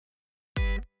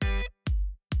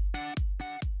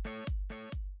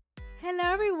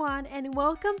everyone, and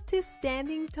welcome to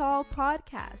Standing Tall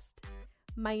Podcast.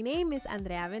 My name is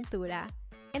Andrea Ventura,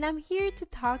 and I'm here to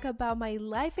talk about my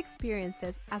life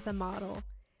experiences as a model,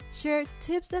 share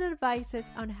tips and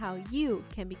advices on how you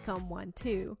can become one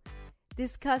too,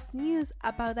 discuss news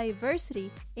about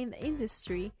diversity in the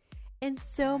industry, and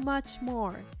so much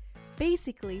more.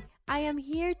 Basically, I am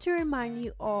here to remind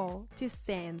you all to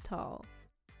stand tall.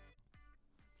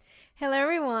 Hello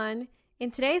everyone! In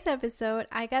today's episode,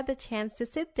 I got the chance to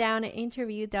sit down and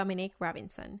interview Dominique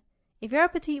Robinson. If you're a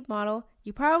petite model,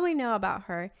 you probably know about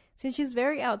her since she's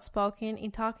very outspoken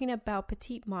in talking about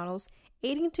petite models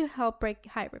aiding to help break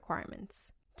height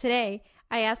requirements. Today,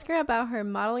 I asked her about her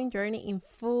modeling journey in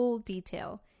full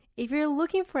detail. If you're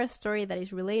looking for a story that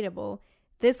is relatable,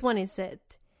 this one is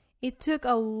it. It took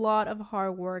a lot of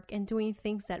hard work and doing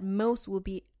things that most will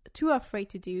be too afraid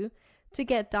to do to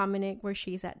get Dominique where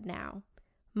she's at now.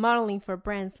 Modeling for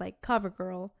brands like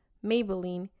CoverGirl,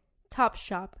 Maybelline,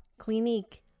 Topshop,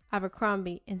 Clinique,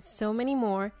 Abercrombie, and so many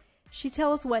more, she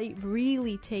tells us what it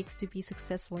really takes to be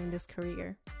successful in this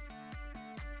career.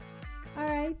 All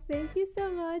right, thank you so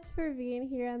much for being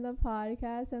here on the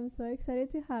podcast. I'm so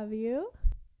excited to have you.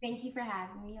 Thank you for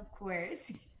having me, of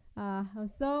course.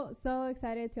 I'm so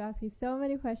excited to ask you so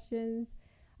many questions.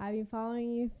 I've been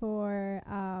following you for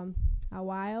a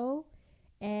while,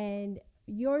 and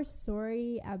your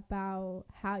story about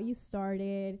how you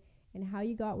started and how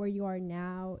you got where you are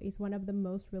now is one of the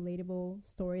most relatable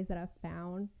stories that I've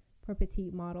found for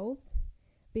petite models,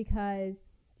 because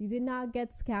you did not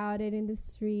get scouted in the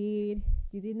street.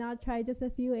 You did not try just a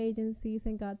few agencies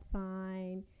and got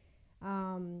signed.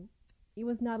 It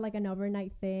was not like an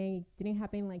overnight thing. It didn't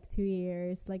happen in like 2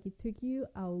 years. Like, it took you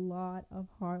a lot of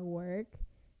hard work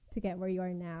to get where you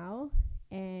are now.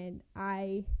 And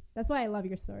that's why I love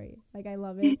your story. Like, I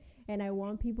love it. And I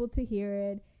want people to hear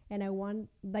it. And I want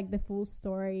like the full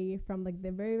story from like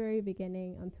the very, very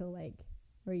beginning until like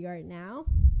where you are now.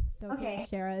 So okay, can you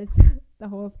share us the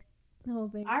whole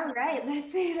thing? All right,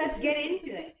 let's get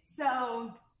into it.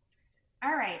 So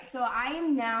I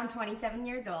am now 27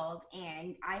 years old,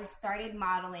 and I started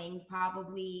modeling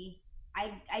probably,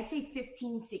 I'd say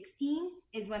 15, 16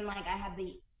 is when like I had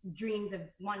the dreams of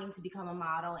wanting to become a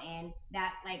model, and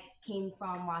that like came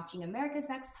from watching America's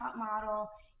Next Top Model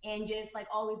and just like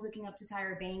always looking up to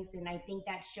Tyra Banks. And I think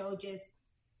that show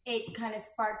it kind of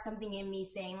sparked something in me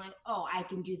saying like, oh, I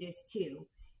can do this too.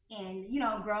 And,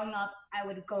 growing up, I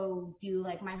would go do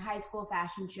like my high school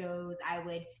fashion shows. I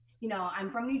would, I'm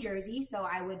from New Jersey, so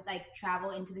I would like travel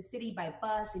into the city by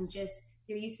bus, and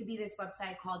there used to be this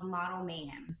website called Model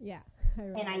Mayhem. Yeah.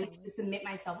 And I used to submit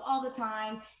myself all the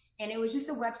time. And it was just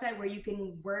a website where you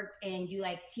can work and do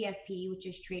like TFP, which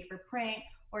is trade for print,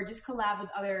 or just collab with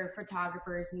other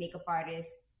photographers, makeup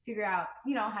artists, figure out,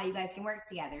 how you guys can work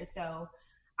together. So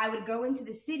I would go into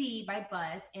the city by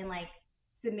bus and like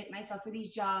submit myself for these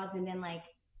jobs. And then like,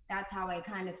 that's how I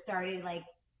kind of started like,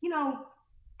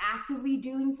 actively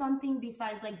doing something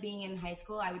besides like being in high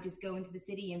school. I would just go into the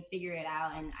city and figure it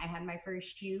out. And I had my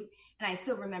first shoot, and I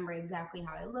still remember exactly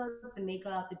how I looked, the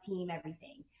makeup, the team,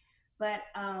 everything. But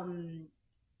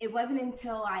it wasn't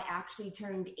until I actually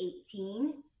turned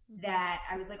 18 that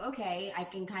I was like, okay, I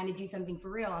can kind of do something for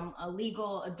real. I'm a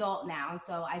legal adult now.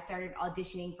 So I started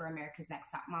auditioning for America's Next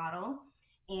Top Model.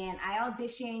 And I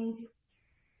auditioned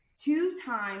 2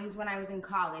 times when I was in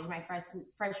college, my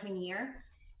freshman year.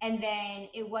 And then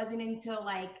it wasn't until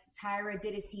like Tyra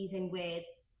did a season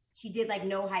she did like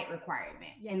no height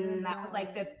requirement. Yeah, and then that was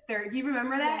like the third. Do you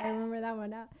remember that? Yeah, I remember that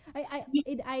one.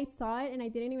 I saw it and I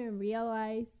didn't even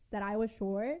realize that I was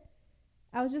short.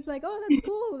 I was just like, oh, that's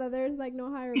cool that there's like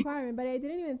no height requirement. But I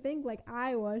didn't even think like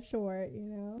I was short,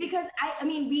 Because I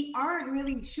mean, we aren't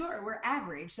really short. We're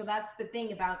average. So that's the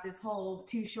thing about this whole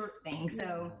too short thing.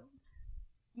 So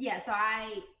yeah, so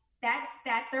that's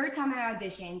that third time I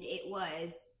auditioned,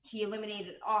 she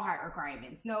eliminated all height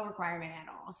requirements, no requirement at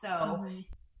all. So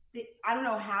I don't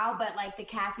know how, but like the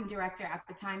casting director at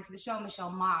the time for the show, Michelle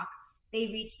Mock, they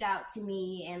reached out to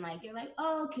me and like, they're like,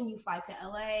 oh, can you fly to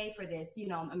LA for this,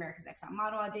 America's Next Top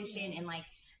Model audition? And like,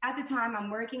 at the time I'm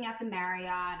working at the Marriott.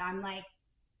 I'm like,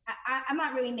 I'm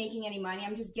not really making any money.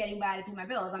 I'm just getting by to pay my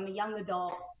bills. I'm a young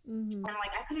adult. And I'm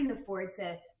like, I couldn't afford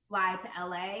to fly to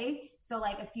LA. So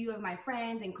like a few of my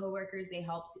friends and coworkers, they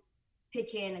helped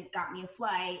pitch in and got me a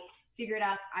flight. Figured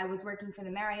out I was working for the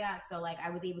Marriott, so like I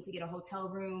was able to get a hotel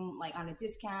room like on a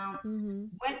discount.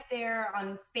 Went there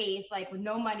on faith, like with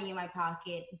no money in my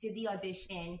pocket, did the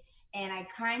audition, and I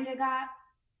kind of got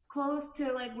close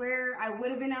to like where I would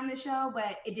have been on the show,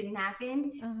 but it didn't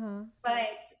happen.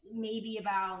 But maybe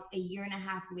about a year and a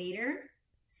half later,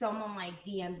 someone like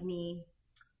DM'd me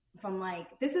from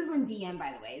like, this is when DM,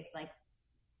 by the way, is like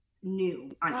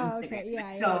new on Instagram. Okay.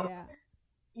 Yeah, so yeah.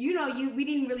 we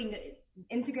didn't really know,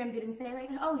 Instagram didn't say like,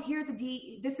 oh, here's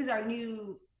this is our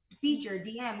new feature,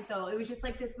 DM. So it was just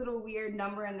like this little weird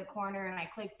number in the corner, and I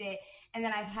clicked it, and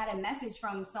then I've had a message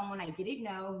from someone I didn't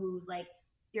know who's like,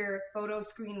 your photo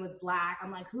screen was black. I'm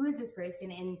like, who is this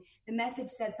person? And the message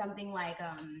said something like,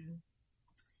 I'm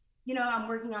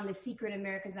working on the Secret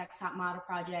America's Next Top Model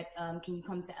project. Can you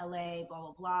come to LA? Blah,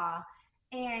 blah, blah.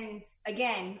 And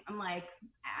again, I'm like,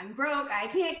 I'm broke. I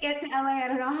can't get to LA. I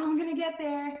don't know how I'm going to get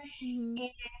there. Mm-hmm.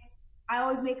 And I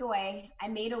always make a way. I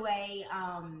made a way.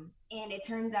 And it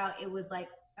turns out it was like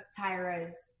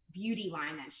Tyra's beauty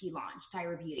line that she launched,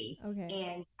 Tyra Beauty. Okay.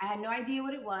 And I had no idea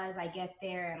what it was. I get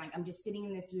there and like, I'm just sitting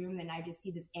in this room, and I just see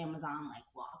this Amazon like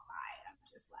walk by, and I'm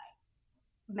just like,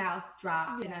 mouth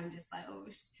dropped. And I'm just like, oh,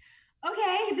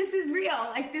 okay, this is real.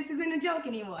 Like, this isn't a joke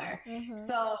anymore.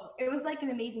 So it was like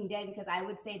an amazing day, because I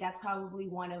would say that's probably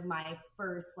one of my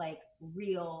first like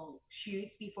real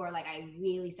shoots before like I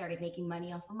really started making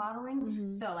money off of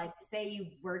modeling. So like, to say you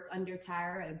worked under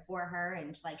Tyra and for her,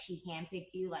 and like she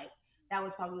handpicked you, like that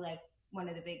was probably like one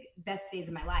of the best days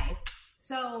of my life.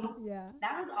 So yeah,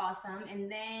 that was awesome.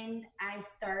 And then I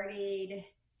started,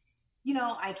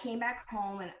 I came back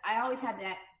home, and I always had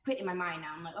that put in my mind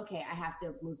now. I'm like, okay, I have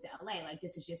to move to LA. Like,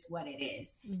 this is just what it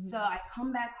is. So I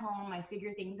come back home, I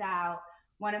figure things out.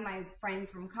 One of my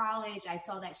friends from college, I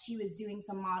saw that she was doing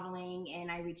some modeling,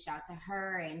 and I reached out to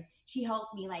her, and she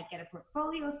helped me like get a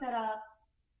portfolio set up.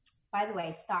 By the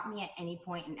way, stop me at any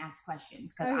point and ask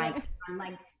questions, because I'm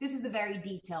like, this is a very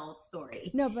detailed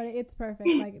story. No, but it's perfect.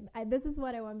 Like, this is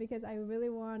what I want, because I really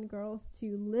want girls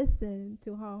to listen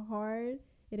to how hard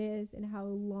it is and how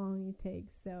long it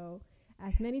takes. So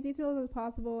as many details as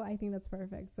possible, I think that's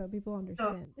perfect, so people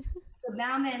understand. So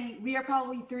now then, we are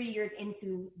probably 3 years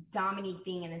into Dominique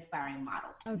being an inspiring model.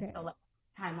 Okay. So like,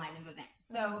 timeline of events.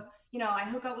 So, I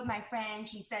hook up with my friend.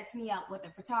 She sets me up with a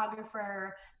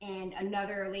photographer and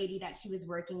another lady that she was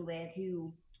working with,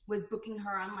 who was booking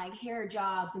her on like hair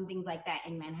jobs and things like that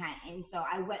in Manhattan. So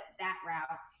I went that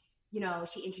route.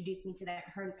 She introduced me to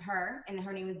her, and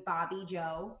her name was Bobby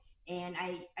Joe. And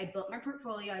I built my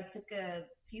portfolio. I took a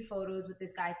few photos with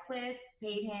this guy, Cliff,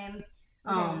 paid him.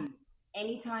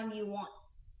 Anytime you want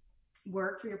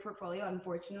work for your portfolio,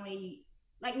 unfortunately,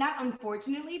 like not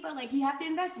unfortunately, but like you have to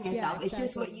invest in yourself. Yeah, exactly. It's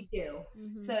just what you do.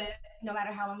 So no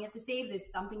matter how long you have to save, this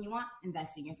is something you want,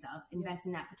 invest in yourself, invest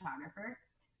in that photographer.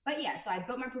 But yeah, so I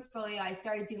built my portfolio. I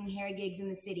started doing hair gigs in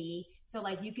the city. So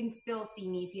like, you can still see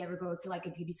me if you ever go to like a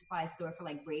beauty supply store for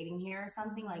like braiding hair or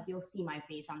something, like you'll see my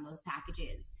face on those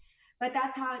packages. But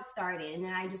that's how it started. And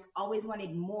then I just always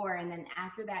wanted more. And then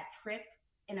after that trip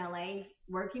in LA,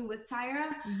 working with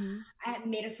Tyra, I had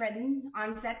made a friend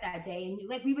on set that day. And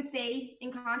like, we would stay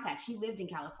in contact. She lived in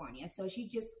California. So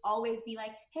she'd just always be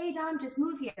like, hey, Dom, just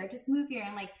move here.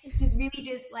 And like, just really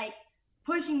just like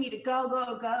pushing me to go,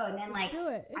 go, go. And then like,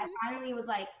 I finally was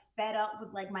like fed up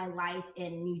with like my life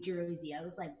in New Jersey. I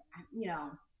was like,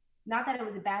 not that it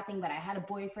was a bad thing, but I had a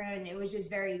boyfriend. It was just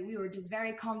we were just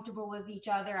very comfortable with each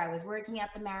other. I was working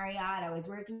at the Marriott. I was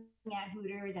working at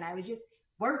Hooters, and I was just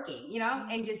working,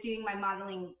 and just doing my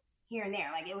modeling here and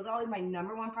there. Like, it was always my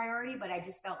number one priority, but I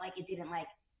just felt like it didn't like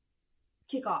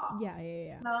kick off.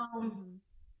 Yeah. So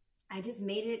I just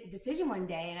made a decision one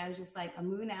day, and I was just like, I'm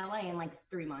moving to LA in like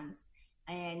 3 months.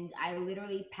 And I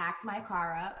literally packed my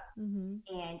car up,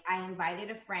 and I invited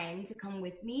a friend to come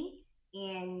with me.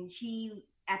 And she,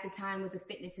 at the time, was a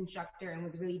fitness instructor and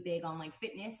was really big on like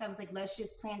fitness. So I was like, let's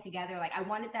just plan together. Like, I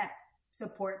wanted that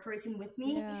support person with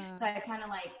me. Yeah. So I kind of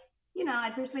like,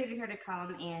 I persuaded her to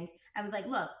come, and I was like,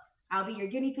 look, I'll be your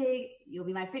guinea pig. You'll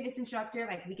be my fitness instructor.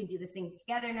 Like, we can do this thing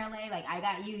together in LA. Like, I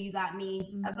got you, you got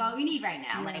me. That's all we need right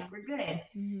now. Like, we're good.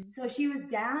 So she was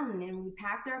down, and we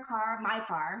packed my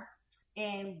car,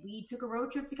 and we took a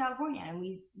road trip to California, and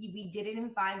we did it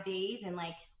in 5 days. And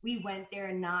like, we went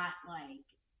there not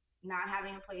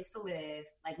having a place to live,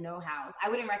 like no house. I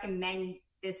wouldn't recommend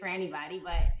this for anybody,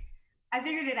 but I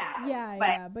figured it out.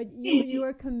 Yeah, but you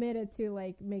were committed to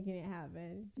like making it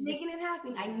happen. Making it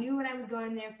happen. I knew what I was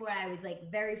going there for. I was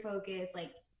like very focused.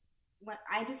 Like,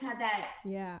 I just had that.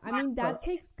 Yeah, I mean, that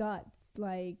takes guts.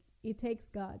 Like, it takes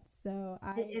guts. So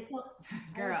I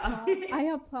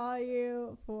applaud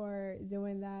you for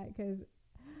doing that, because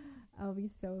I'll be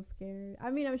so scared.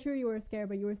 I mean, I'm sure you were scared,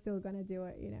 but you were still gonna do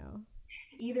it,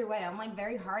 Either way, I'm like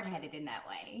very hard-headed in that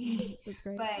way. That's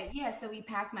great. But yeah, so we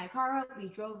packed my car up, we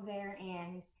drove there,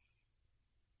 and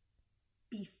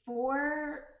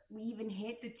before we even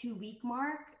hit the 2-week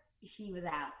mark, she was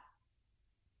out.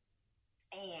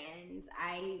 And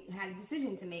I had a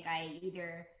decision to make. I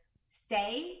either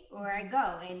stay or I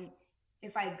go. And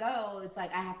if I go, it's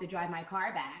like I have to drive my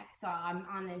car back. So I'm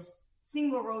on this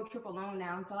single road trip alone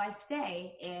now. So I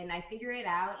stay and I figure it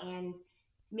out. And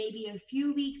maybe a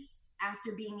few weeks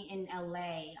after being in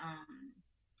LA,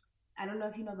 I don't know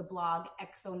if you know the blog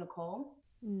XO Nicole.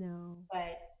 No.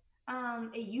 But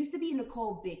it used to be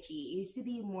Nicole Bitchy. It used to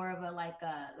be more of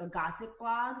a gossip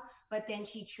blog, but then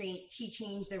she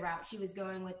changed the route she was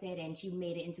going with it, and she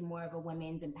made it into more of a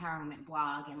women's empowerment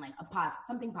blog and like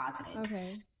something positive.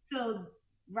 Okay. So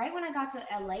right when I got to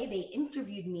LA, they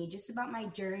interviewed me just about my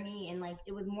journey, and like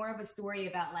it was more of a story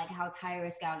about like how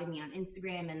Tyra scouted me on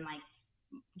Instagram and like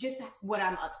just what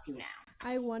I'm up to now.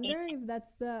 I wonder if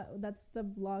that's the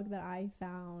blog that I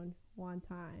found one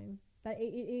time. That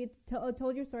it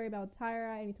told your story about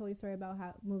Tyra, and it told your story about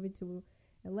how moving to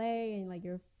LA and like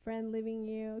your friend leaving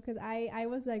you. Because I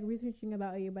was like researching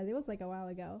about you, but it was like a while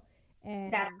ago.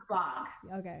 And that's the blog.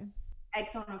 Okay.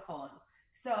 XO Nicole.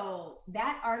 So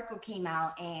that article came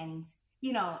out, and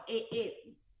you know it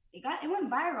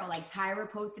went viral. Like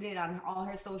Tyra posted it on all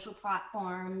her social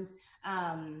platforms.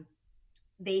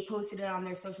 They posted it on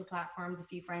their social platforms. A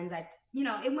few friends,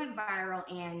 it went viral,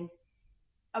 and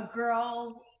a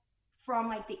girl from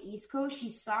like the East Coast, she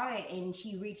saw it and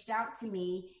she reached out to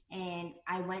me, and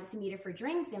I went to meet her for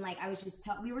drinks, and like I was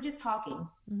we were just talking.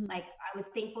 Mm-hmm. Like I was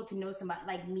thankful to know somebody,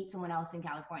 like meet someone else in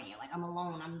California. Like I'm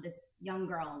alone. I'm this young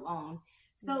girl alone.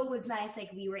 So it was nice.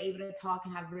 Like we were able to talk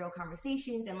and have real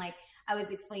conversations. And like I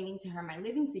was explaining to her my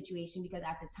living situation, because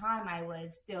at the time I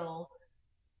was still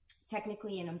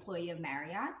technically an employee of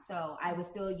Marriott. So I was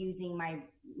still using my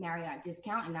Marriott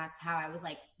discount, and that's how I was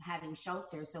like having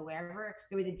shelter. So wherever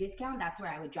there was a discount, that's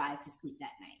where I would drive to sleep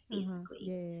that night,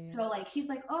 basically. Yeah. So like, she's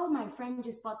like, oh, my friend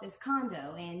just bought this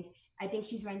condo and I think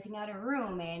she's renting out a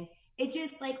room. And it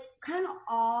just like kind of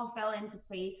all fell into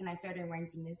place. And I started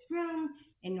renting this room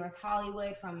in North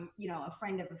Hollywood from, a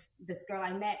friend of this girl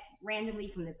I met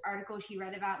randomly from this article she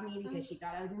read about me because she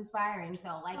thought I was inspiring.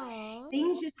 So like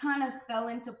things just kind of fell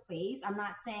into place. I'm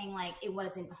not saying like it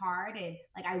wasn't hard, and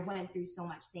like I went through so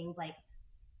much things, like,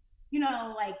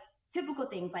 like typical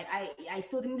things. Like I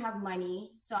still didn't have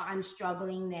money, so I'm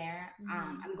struggling there.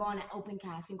 I'm going to open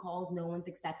casting calls. No one's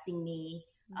accepting me.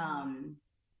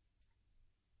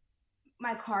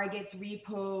 My car gets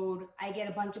repoed. I get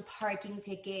a bunch of parking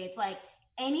tickets. Like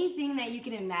anything that you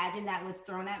can imagine that was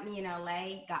thrown at me in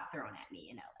LA got thrown at me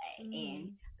in LA.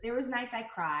 And there was nights I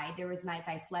cried. There was nights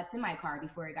I slept in my car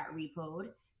before it got repoed.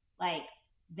 Like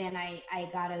then I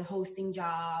got a hosting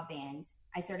job and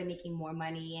I started making more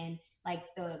money. And like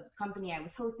the company I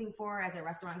was hosting for as a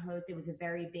restaurant host, it was a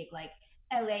very big like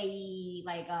LA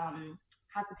like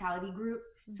hospitality group.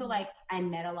 So like I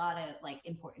met a lot of like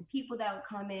important people that would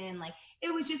come in. Like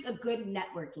it was just a good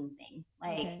networking thing.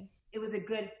 Like it was a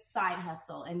good side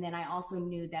hustle. And then I also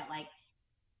knew that like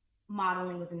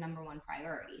modeling was the number one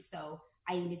priority. So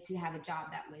I needed to have a job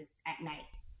that was at night.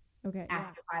 Okay.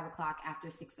 After 5 o'clock,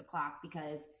 after 6 o'clock,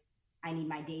 because I need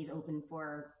my days open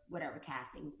for whatever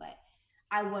castings. But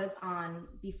I was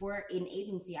before in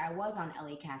agency, I was on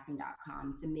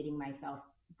lacasting.com submitting myself,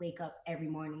 wake up every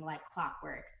morning like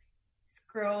clockwork,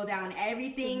 scroll down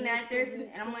everything that there's,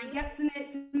 and I'm like, yep,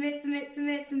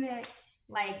 submit.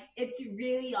 Like it's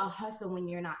really a hustle when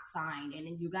you're not signed,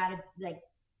 and you gotta like,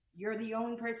 you're the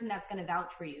only person that's gonna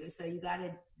vouch for you, so you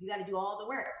gotta do all the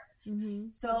work.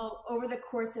 So over the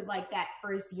course of like that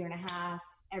first year and a half,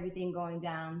 everything going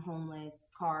down, homeless,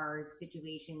 car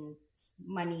situation,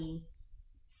 money,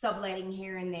 subletting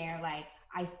here and there, like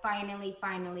I finally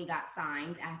got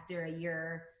signed after a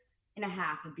year and a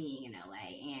half of being in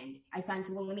LA, and I signed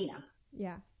to Wilhelmina.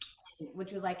 Yeah.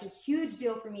 Which was like a huge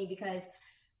deal for me, because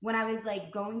when I was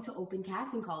like going to open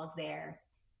casting calls there,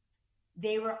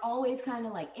 they were always kind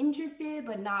of like interested,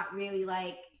 but not really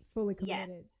like fully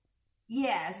committed.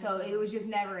 Yeah. So it was just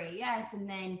never a yes. And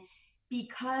then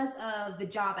because of the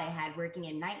job I had working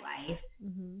in nightlife,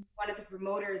 one of the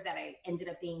promoters that I ended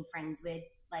up being friends with,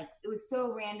 like it was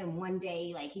so random. One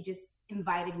day, like he just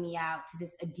invited me out to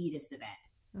this Adidas event.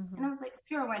 And I was like,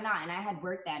 sure, why not? And I had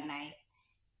work that night,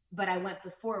 but I went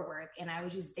before work, and I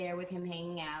was just there with him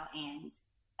hanging out. And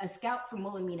a scout from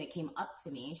Wilhelmina came up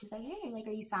to me, and she's like, hey, like,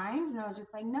 are you signed? And I was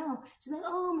just like, no. She's like,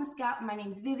 oh, I'm a scout. My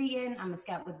name's Vivian. I'm a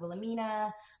scout with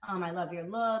Wilhelmina. I love your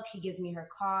look. She gives me her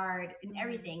card and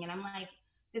everything. And I'm like,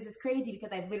 this is crazy,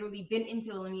 because I've literally been into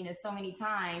Wilhelmina so many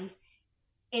times.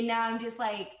 And now I'm just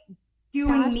like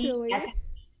doing me,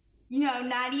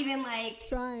 not even like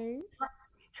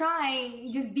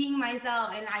trying, just being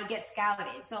myself, and I get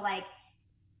scouted. So like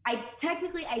I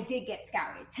did get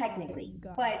scouted technically,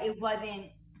 but it wasn't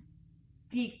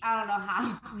peak. I don't know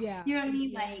how. Yeah. You know what I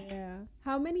mean? Yeah. Like, Yeah.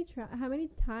 How many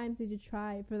times did you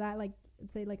try for that? Like,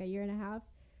 say, like a year and a half.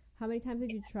 How many times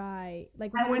did you try?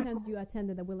 Like, I how many went times did you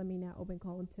attended the Wilhelmina open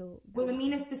call until that one?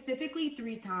 Wilhelmina specifically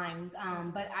 3 times.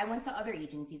 But I went to other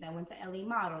agencies. I went to LA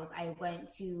Models. I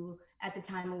went to, at the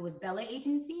time it was Bella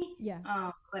Agency.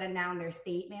 Yeah. But now they're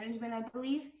State Management, I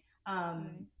believe. Right.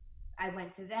 I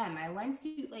went to them. I went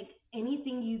to like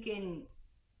anything you can.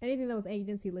 Anything that was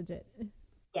agency legit.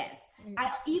 Yes. Okay.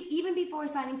 Even before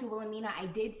signing to Wilhelmina, I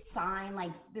did sign,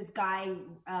 like, this guy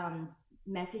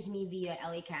messaged me via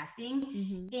LA Casting,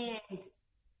 and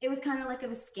it was kind of like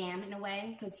of a scam in a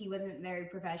way because he wasn't very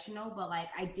professional, but like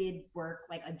I did work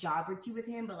like a job or two with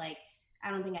him, but like I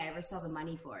don't think I ever saw the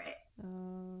money for it.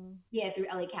 Yeah, through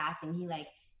LA Casting.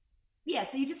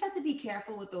 So you just have to be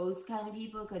careful with those kind of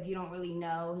people because you don't really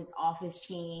know. His office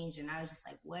changed, and I was just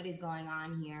like, what is going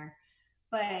on here?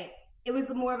 But it was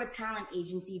more of a talent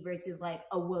agency versus like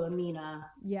a Wilhelmina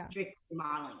strict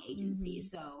modeling agency.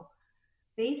 So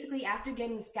basically, after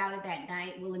getting scouted that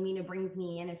night, Wilhelmina brings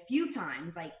me in a few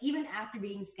times. Like, even after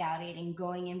being scouted and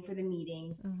going in for the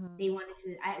meetings,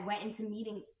 I went into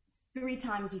meetings 3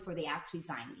 times before they actually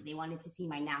signed me. They wanted to see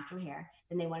my natural hair,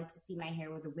 then they wanted to see my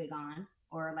hair with a wig on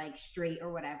or like straight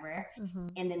or whatever,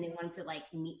 and then they wanted to like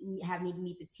have me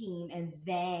meet the team, and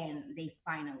then they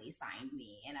finally signed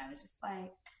me. And I was just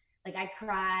like I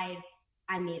cried.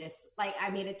 I made a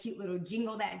cute little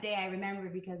jingle that day. I remember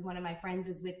because one of my friends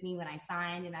was with me when I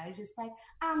signed, and I was just like,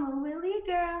 I'm a Willy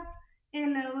girl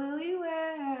in a Willy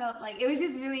world. Like, it was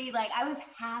just really like, I was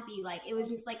happy. Like, it was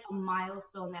just like a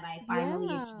milestone that I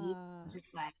finally achieved.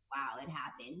 Just like, wow, it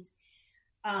happened.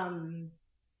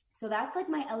 So that's like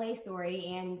my LA story.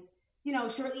 And, you know,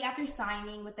 shortly after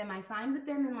signing with them, I signed with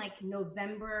them in like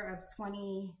November of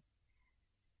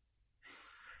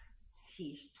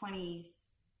 2017,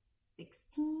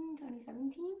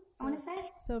 I want to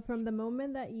say. So from the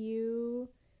moment that you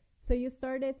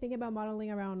started thinking about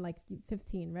modeling around like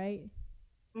 15, right?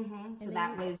 So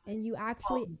that was, and you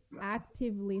actually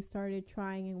actively started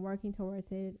trying and working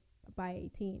towards it by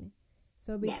 18.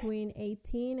 So between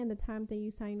 18 and the time that you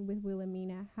signed with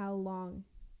Wilhelmina, how long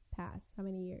passed? How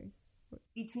many years?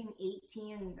 Between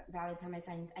 18 and by the time I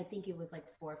signed, I think it was like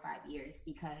 4 or 5 years,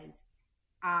 because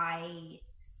I'm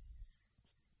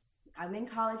in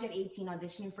college at 18,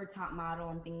 auditioning for Top Model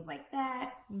and things like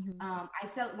that.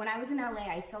 When I was in LA,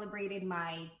 I celebrated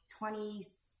my 20s.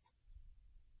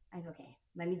 Okay,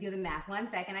 let me do the math. 1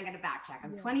 second, I got to backtrack.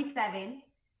 I'm 27.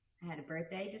 I had a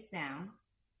birthday just now.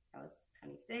 I was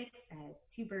 26. I had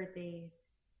 2 birthdays. I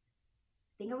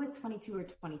think I was 22 or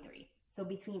 23. So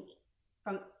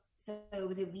so it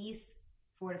was at least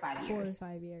 4 to 5 years. 4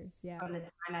 to 5 years, yeah. From the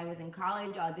time I was in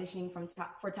college auditioning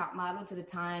for Top Model to the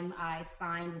time I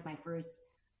signed with my first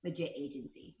legit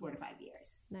agency, 4 to 5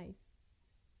 years. Nice.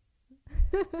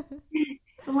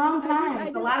 It's a long time.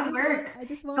 It's a lot of work.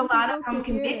 It's a lot of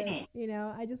commitment. You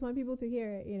know, I just want people to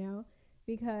hear it, you know,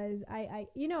 because I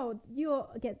you know, you'll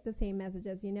get the same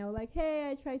messages, you know, like,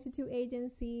 hey, I tried to 2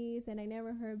 agencies and I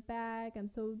never heard back. I'm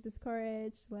so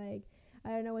discouraged. Like, I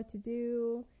don't know what to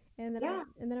do. And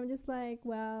then I'm just like,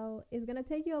 well, it's going to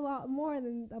take you a lot more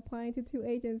than applying to 2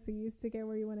 agencies to get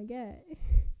where you want to get.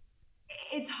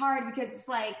 It's hard because it's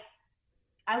like,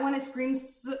 I want to scream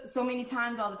so many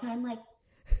times all the time, like,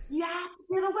 you have to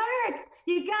do the work.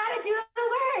 You got to do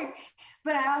the work.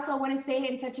 But I also want to say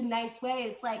it in such a nice way.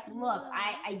 It's like, look,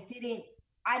 I didn't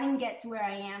get to where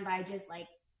I am by just like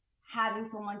having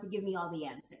someone to give me all the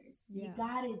answers. Yeah. You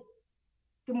got to,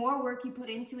 the more work you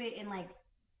put into it and like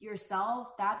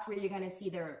yourself, that's where you're going to see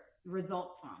the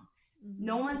results from.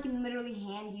 No one can literally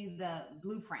hand you the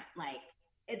blueprint. Like,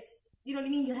 it's, you know what I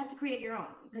mean? You have to create your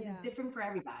own because it's different for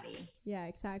everybody. Yeah,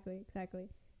 exactly.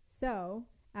 So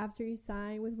after you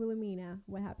signed with Wilhelmina,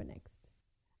 what happened next?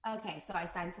 Okay, so I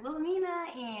signed to Wilhelmina,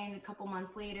 and a couple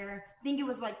months later, I think it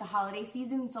was like the holiday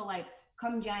season. So like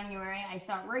come January, I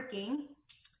start working,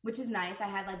 which is nice. I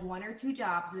had like 1 or 2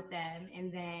 jobs with them,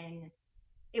 and then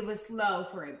it was slow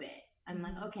for a bit. I'm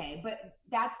like, okay, but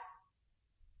that's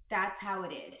how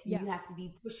it is. Yeah. You have to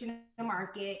be pushing the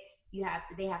market.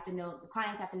 They have to know, the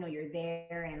clients have to know you're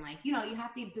there, and like, you know, you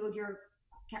have to build your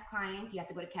clients. You have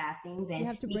to go to castings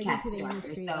and be casting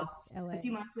directors. So a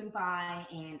few months went by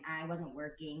and I wasn't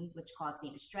working, which caused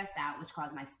me to stress out, which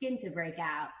caused my skin to break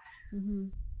out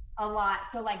a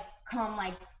lot. So like come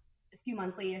like a few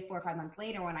months later, 4 or 5 months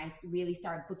later, when I really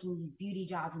started booking these beauty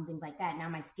jobs and things like that, now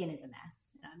my skin is a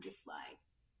mess. And I'm just like,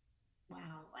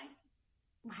 wow, like,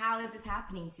 how is this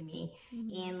happening to me?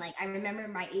 And like, I remember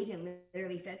my agent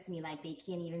literally said to me, like, they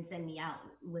can't even send me out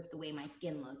with the way my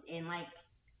skin looked. And like,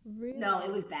 Really? No,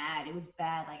 it was bad. It was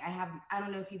bad. Like I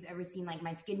don't know if you've ever seen like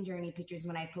my skin journey pictures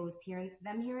when I post here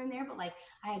and there, but like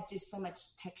I had just so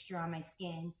much texture on my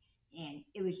skin, and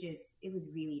it was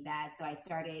really bad. So I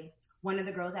started, one of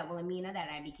the girls at Wilhelmina that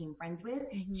I became friends with,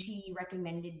 she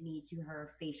recommended me to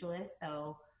her facialist.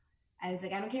 So I was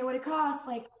like, I don't care what it costs.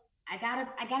 Like I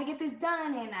gotta get this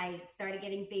done. And I started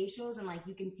getting facials, and like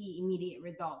you can see immediate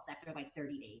results after like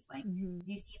 30 days. Like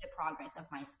you see the progress of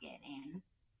my skin, and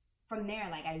from there,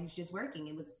 like I was just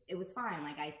working. It was fine.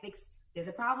 Like there's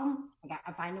a problem,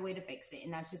 I find a way to fix it,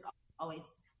 and that's just always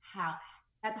how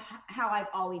I've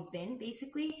always been,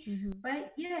 basically.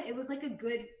 But yeah, it was like a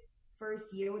good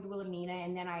first year with Wilhelmina,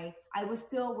 and then I was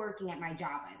still working at my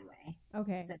job, by the way.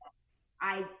 Okay. So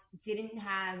I didn't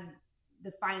have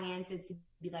the finances to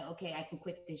be like, okay, I can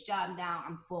quit this job now,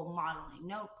 I'm full modeling.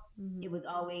 Nope. It was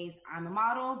always, I'm a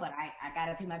model, but I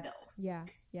gotta pay my bills. Yeah.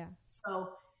 So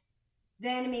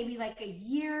then maybe like a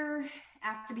year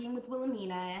after being with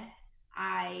Wilhelmina,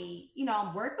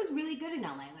 work was really good in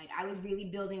LA. Like I was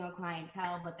really building a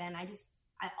clientele, but then I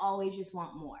always just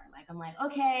want more. Like I'm like,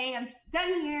 okay, I'm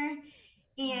done here.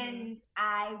 And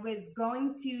I'm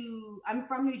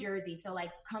from New Jersey. So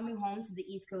like coming home to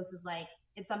the East Coast is like,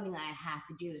 it's something that I have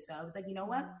to do. So I was like, you know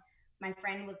what? My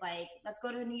friend was like, let's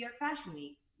go to New York Fashion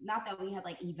Week. Not that we had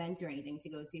like events or anything to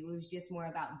go to. It was just more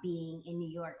about being in New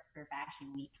York for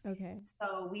Fashion Week. Okay.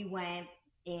 So we went,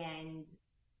 and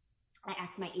I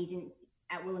asked my agent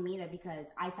at Wilhelmina, because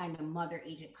I signed a mother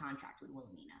agent contract with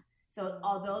Wilhelmina. So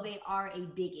although they are a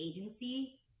big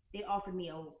agency, they offered me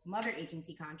a mother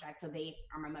agency contract. So they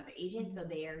are my mother agent. So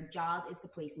their job is to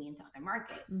place me into other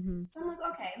markets. So I'm like,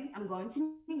 okay, I'm going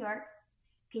to New York.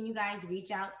 Can you guys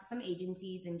reach out to some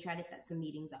agencies and try to set some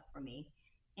meetings up for me?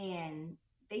 And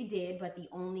they did, but the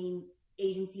only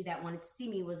agency that wanted to see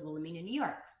me was Wilhelmina, New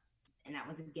York. And that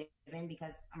was a given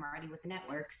because I'm already with the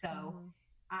network. So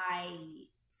I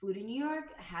flew to New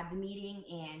York, had the meeting,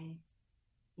 and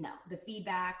no, the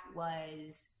feedback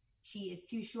was, she is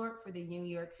too short for the New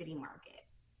York City market.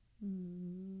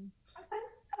 I was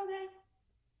like, okay.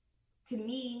 To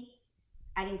me,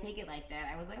 I didn't take it like that.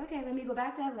 I was like, okay, let me go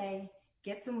back to LA,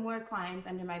 get some more clients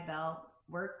under my belt,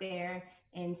 work there,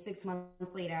 and 6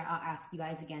 months later, I'll ask you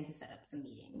guys again to set up some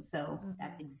meetings. So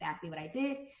that's exactly what I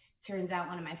did. Turns out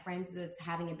one of my friends was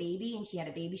having a baby, and she had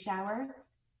a baby shower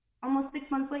almost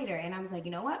 6 months later. And I was like,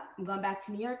 you know what? I'm going back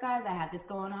to New York, guys. I have this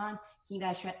going on. Can you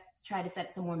guys try to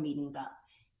set some more meetings up?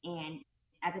 And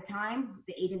at the time,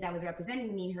 the agent that was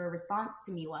representing me, her response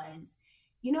to me was,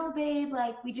 you know, babe,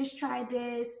 like we just tried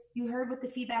this. You heard what the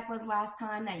feedback was last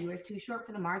time, that you were too short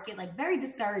for the market, like very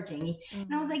discouraging.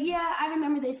 And I was like, yeah, I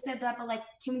remember they said that, but like,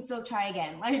 can we still try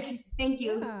again? Like, thank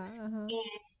you. And,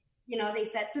 they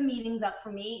set some meetings up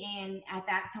for me. And at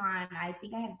that time, I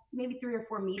think I had maybe 3 or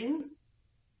 4 meetings,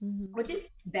 which is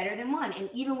better than one. And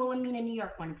even Wilhelmina, New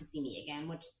York wanted to see me again,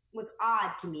 which was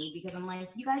odd to me because I'm like,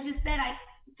 you guys just said I'm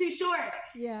too short.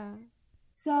 Yeah.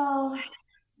 So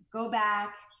go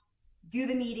back, do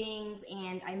the meetings,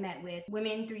 and I met with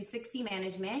Women 360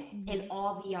 Management and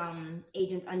all the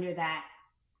agents under that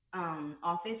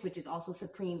office, which is also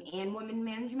Supreme and Women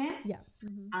Management. Yeah.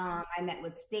 I met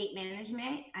with State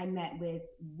Management. I met with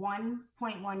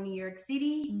 1.1 New York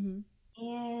City,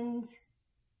 and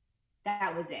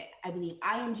that was it. I believe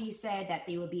IMG said that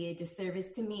they would be a disservice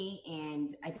to me,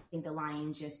 and I think the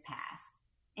Lions just passed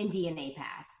and DNA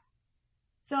passed.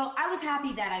 So I was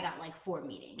happy that I got like 4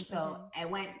 meetings. So I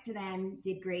went to them,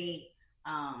 did great,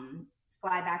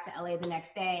 fly back to LA the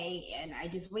next day, and I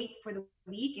just wait for the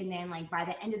week. And then like by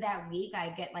the end of that week, I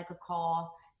get like a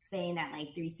call saying that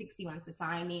like 360 wants to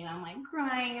sign me, and I'm like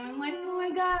crying, and I'm like, oh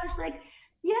my gosh, like,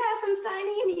 yes, I'm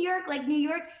signing in New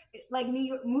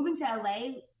York, moving to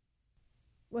LA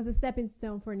was a stepping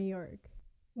stone for New York.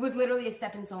 Was literally a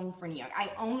stepping stone for New York.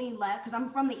 I only left because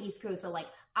I'm from the East Coast. So like,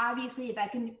 obviously if I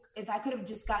could have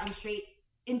just gotten straight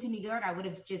into New York, I would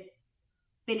have just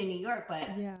been in New York, but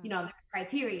the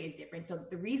criteria is different. So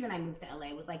the reason I moved to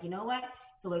LA was like, you know what?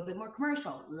 It's a little bit more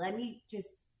commercial. Let me just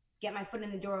get my foot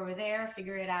in the door over there,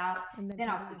 figure it out, and then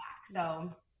I'll come back.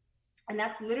 So, and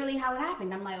that's literally how it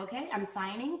happened. I'm like, okay, I'm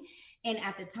signing. And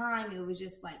at the time it was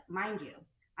just like, mind you,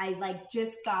 I like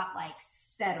just got like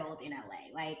settled in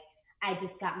LA. Like I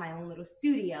just got my own little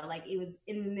studio. Like it was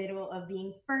in the middle of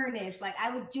being furnished. Like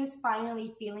I was just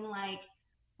finally feeling like,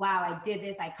 wow, I did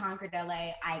this. I conquered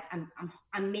LA.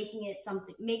 I'm making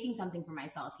something for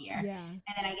myself here. Yeah.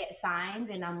 And then I get signed,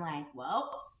 and I'm like,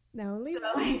 well, no, so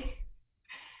like,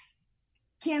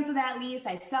 cancel that lease.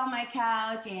 I sell my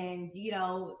couch, and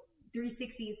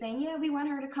 360 is saying, yeah, we want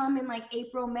her to come in like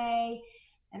April, May,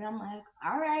 and I'm like,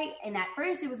 all right. And at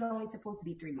first, it was only supposed to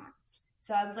be 3 months.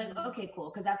 So I was like, okay,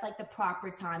 cool. Because that's like the proper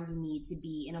time you need to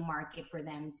be in a market for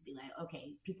them to be like,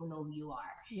 okay, people know who you are.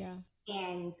 Yeah.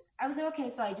 And I was like, okay.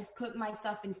 So I just put my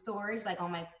stuff in storage, like all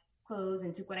my clothes,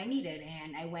 and took what I needed.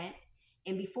 And I went.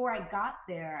 And before I got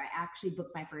there, I actually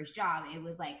booked my first job. It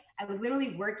was like, I was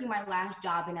literally working my last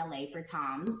job in LA for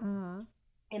Tom's.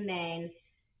 And then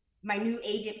my new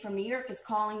agent from New York is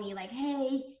calling me like,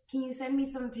 hey, can you send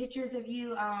me some pictures of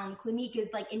you? Clinique is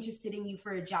like interested in you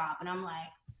for a job. And I'm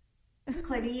like,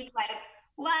 Clinique, like,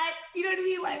 what? You know what I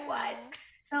mean? Like, what?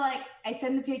 So like, I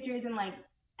send the pictures, and like,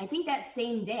 I think that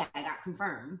same day I got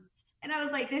confirmed. And I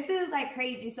was like, this is like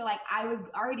crazy. So like, I was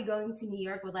already going to New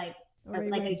York with like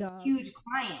a huge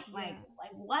client. Like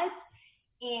what?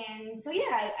 And so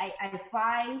yeah, I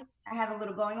fly. I have a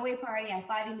little going away party. I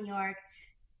fly to New York.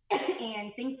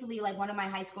 And thankfully, like one of my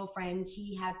high school friends,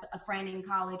 she had a friend in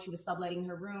college who was subletting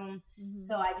her room.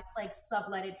 So I just like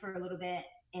subletted for a little bit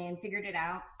and figured it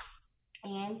out.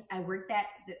 And I worked that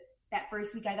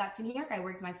first week I got to New York. I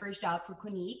worked my first job for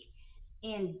Clinique.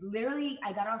 And literally,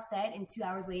 I got off set, and 2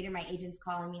 hours later, my agent's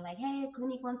calling me like, hey,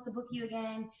 Clinique wants to book you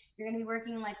again. You're going to be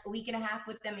working like a week and a half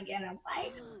with them again. And I'm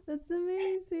like, that's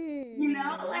amazing. You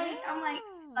know, like, I'm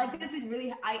like, this is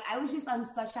really, I was just on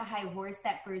such a high horse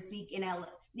that first week in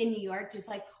New York, just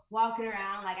like walking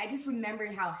around. Like, I just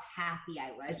remembered how happy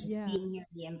I was just being here,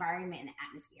 the environment and the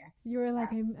atmosphere. You were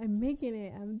like, I'm making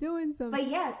it. I'm doing something. But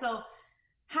yeah, so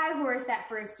high horse that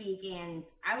first week, and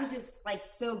I was just like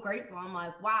so grateful. I'm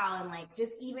like, wow. And like,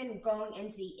 just even going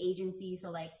into the agency.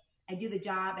 So like, I do the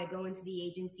job, I go into the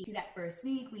agency that first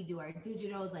week, we do our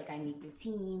digitals, like I meet the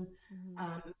team.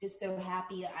 Just so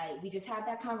happy. We just had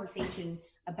that conversation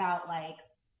about like,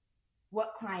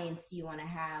 what clients do you want to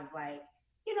have? Like,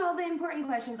 you know, the important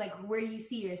questions, like, where do you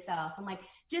see yourself? And like,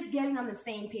 just getting on the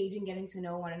same page and getting to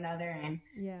know one another. And,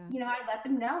 you know, I let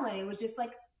them know. And it was just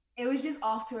like, it was just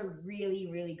off to a really,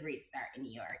 really great start in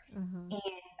New York. And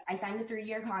I signed a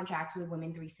 3-year contract with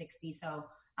Women 360. So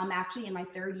I'm actually in my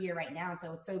 3rd year right now.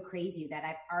 So it's so crazy that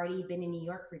I've already been in New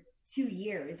York for 2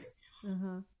 years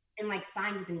and like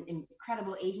signed with an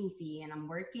incredible agency. And I'm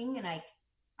working, and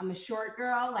I'm a short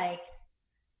girl, like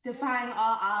defying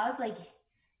all odds. Like,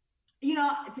 you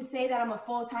know, to say that I'm a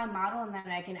full-time model and that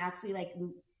I can actually like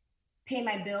pay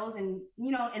my bills and, you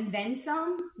know, and then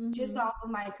some, just off of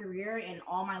my career. And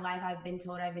all my life I've been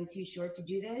told I've been too short to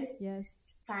do this. Yes.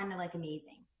 Kind of like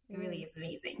amazing. It really is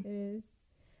amazing. It is.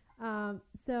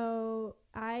 So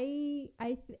I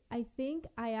think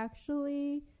I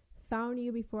actually found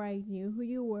you before I knew who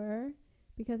you were,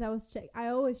 because I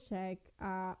always check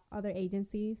other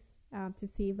agencies to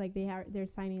see if like they're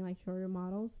signing like shorter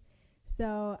models.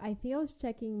 So I think I was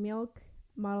checking Milk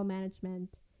Model Management,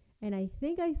 and I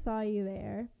think I saw you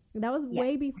there. And that was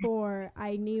way before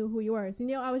I knew who you were. So,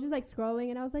 you know, I was just like scrolling,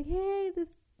 and I was like, hey,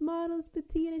 this model's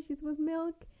petite and she's with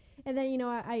Milk. And then, you know,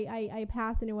 I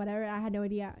passed and whatever. I had no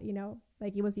idea, you know,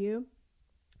 like it was you.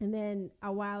 And then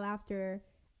a while after,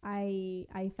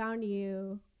 I found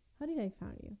you. How did I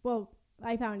find you? Well,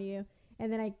 I found you,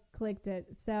 and then I clicked it.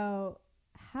 So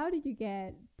how did you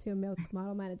get to Milk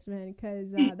Model Management? Because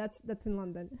that's in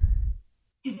London.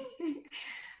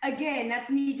 Again,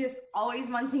 that's me just always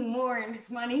wanting more and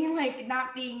just wanting, like,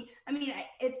 not being, I mean,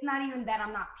 it's not even that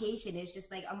I'm not patient. It's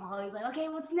just like, I'm always like, okay,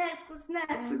 what's next? What's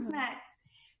next?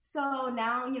 So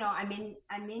now, you know, I'm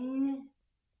in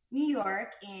New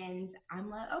York, and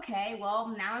I'm like, okay,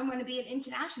 well, now I'm going to be an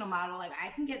international model. Like, I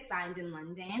can get signed in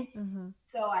London.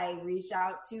 So I reached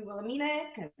out to Wilhelmina,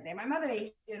 because they're my mother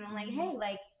agent. And I'm like, hey,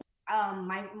 like,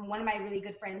 one of my really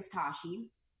good friends,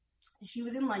 Tashi, she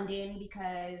was in London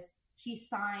because she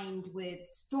signed with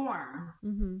Storm.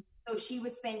 So she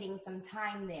was spending some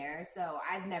time there. So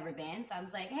I've never been. So I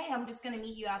was like, hey, I'm just going to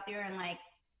meet you out there and like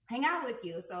hang out with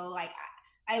you. So like,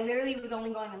 I literally was only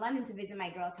going to London to visit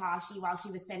my girl Tashi while she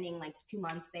was spending like 2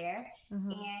 months there.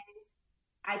 And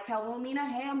I tell Wilhelmina,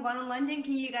 hey, I'm going to London.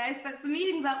 Can you guys set some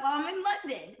meetings up while I'm in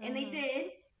London? And they did.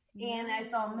 And I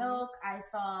saw Milk. I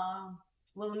saw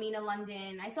Wilhelmina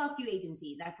London. I saw a few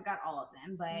agencies. I forgot all of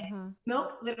them. But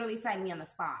Milk literally signed me on the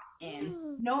spot. And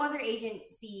no other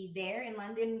agency there in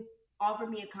London offered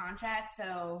me a contract.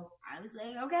 So I was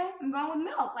like, okay, I'm going with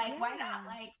Milk. Like, why not?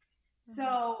 Like,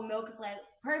 so Milk is like,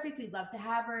 perfect. We'd love to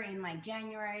have her in like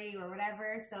January or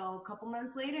whatever. So a couple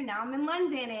months later, now I'm in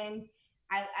London, and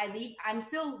I leave. I'm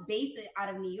still based out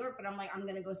of New York, but I'm like, I'm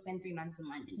going to go spend 3 months in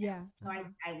London. So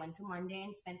I went to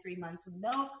London, spent 3 months with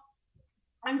Milk.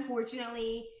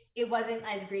 Unfortunately, it wasn't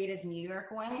as great as New York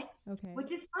went,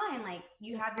 which is fine. Like,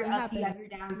 you have your ups, you have your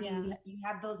downs, you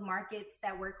have those markets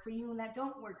that work for you and that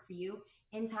don't work for you.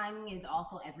 And timing is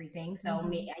also everything. So I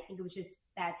think it was just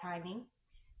bad timing.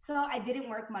 So I didn't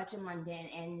work much in London,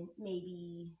 and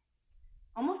maybe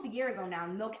almost a year ago now,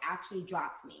 Milk actually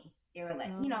dropped me. They were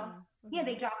like, yeah,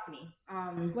 they Okay. dropped me.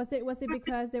 Was it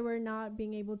because they were not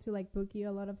being able to like book you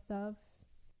a lot of stuff?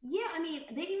 Yeah, I mean,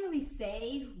 they didn't really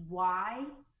say why.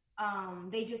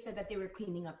 They just said that they were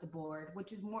cleaning up the board,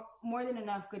 which is more than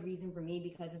enough good reason for me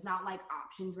because it's not like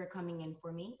options were coming in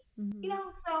for me. Mm-hmm.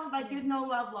 So like Yeah. there's no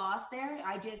love lost there.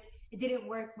 It didn't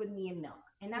work with me and Milk.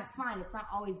 And Yeah. that's fine. It's not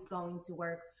always going to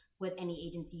work with any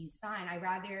agency you sign. I'd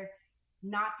rather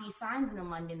not be signed in the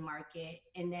London market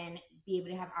and then be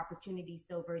able to have opportunities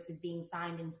so versus being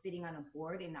signed and sitting on a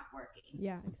board and not working.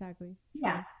 Yeah, exactly.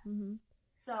 Yeah. True. Mm-hmm.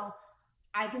 So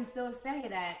I can still say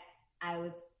that I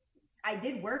was I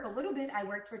did work a little bit. I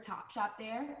worked for Topshop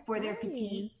there for their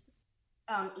petite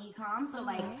Nice. ecom. So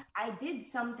like Uh-huh. I did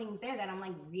some things there that I'm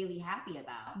like really happy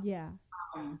about. Yeah.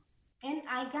 Um, and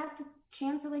I got the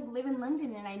chance to like live in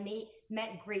London and I met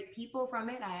great people from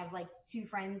it. I have like two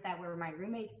friends that were my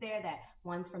roommates there that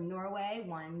one's from Norway,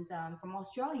 one's from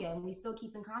Australia, and we still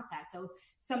keep in contact. So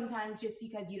sometimes just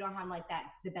because you don't have like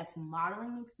the best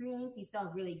modeling experience, you still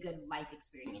have really good life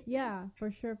experiences. Yeah, for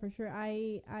sure, for sure.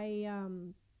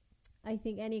 I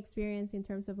think any experience in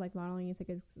terms of like modeling is a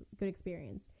good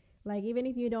experience. Like even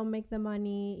if you don't make the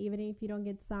money, even if you don't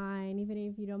get signed, even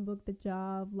if you don't book the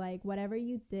job, like whatever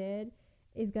you did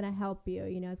is gonna help you.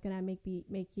 You know, it's gonna make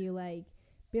you like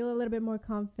build a little bit more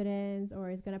confidence, or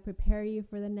it's gonna prepare you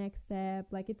for the next step.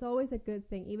 Like it's always a good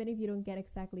thing, even if you don't get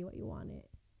exactly what you wanted.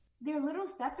 They're little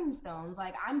stepping stones.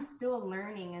 Like I'm still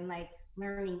learning and like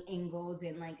learning angles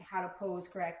and like how to pose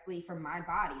correctly for my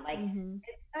body. Like Mm-hmm.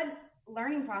 it's a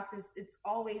learning process.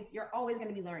 You're always going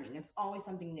to be learning. It's always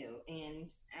something new.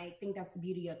 And I think that's the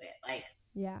beauty of it.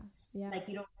 Yeah, yeah, Like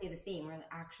you don't stay the same. We're the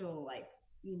actual, like,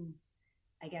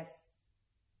 I guess,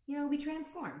 we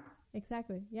transform.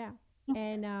 exactly. Yeah.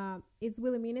 And is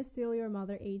Wilhelmina still your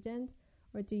mother agent,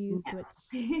 or do you switch?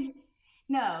 No.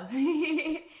 No.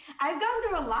 I've gone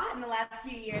through a lot in the last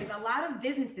few years, a lot of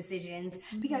business decisions,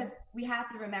 Mm-hmm. because we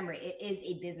have to remember it is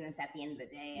a business at the end of the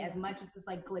day. Yeah. As much as it's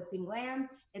like glitz and glam,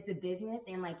 it's a business,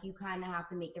 and like you kind of have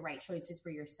to make the right choices for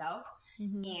yourself.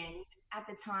 Mm-hmm. And at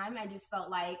the time, I just felt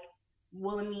like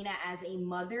Wilhelmina as a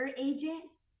mother agent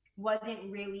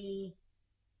wasn't really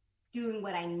doing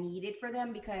what I needed for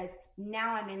them, because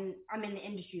now I'm in the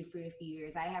industry for a few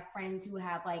years. I have friends who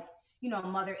have like,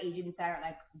 mother agents that are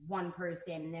like one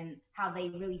person, and then how they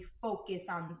really focus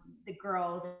on the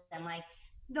girls and like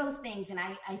those things. And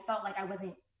I felt like I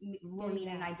wasn't Wilhelmina,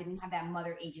 and I didn't have that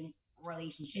mother agent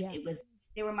relationship. Yeah. It was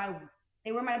they were my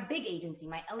they were my big agency,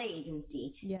 my LA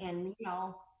agency. Yeah. And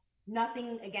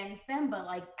nothing against them, but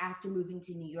like after moving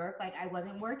to New York, like I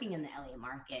wasn't working in the LA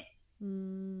market,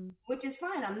 Mm, which is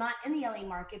fine. I'm not in the LA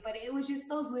market, but it was just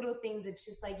those little things. It's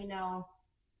just like,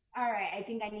 all right, I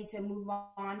think I need to move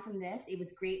on from this. It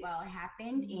was great while it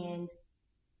happened. mhm. And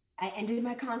I ended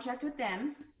my contract with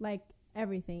them. Like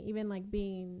everything, even like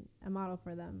being a model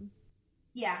for them.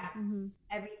 Yeah, Mm-hmm.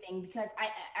 everything. Because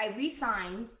I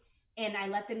re-signed and I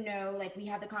let them know, like, we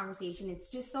had the conversation. It's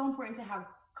just so important to have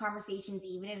conversations,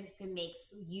 even if it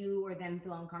makes you or them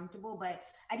feel uncomfortable. But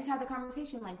I just had the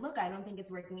conversation like, look, I don't think it's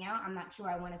working out. I'm not sure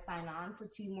I want to sign on for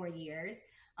 2 more years.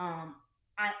 Um,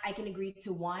 I can agree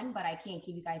to one, but I can't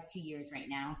give you guys 2 years right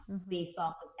now Uh-huh. based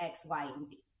off of X, Y, and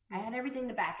Z. I had everything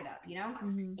to back it up,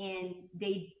 Mm-hmm. and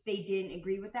they didn't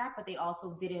agree with that, but they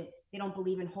also they don't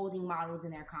believe in holding models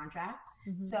in their contracts.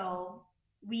 Mm-hmm. So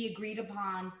we agreed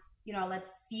upon, let's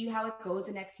see how it goes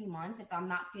the next few months. If I'm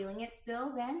not feeling it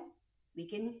still, then we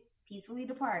can peacefully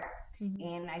depart. Mm-hmm.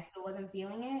 And I still wasn't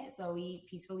feeling it, so we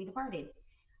peacefully departed.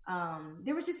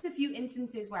 There was just a few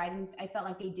instances where I felt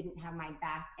like they didn't have my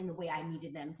back in the way I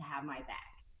needed them to have my back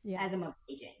Yeah. as a mother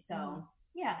agent. So Mhm.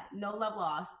 yeah, no love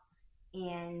lost.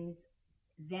 And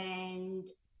then,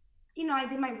 I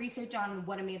did my research on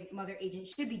what a mother agent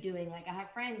should be doing. Like I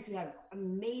have friends who have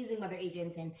amazing mother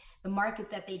agents and the markets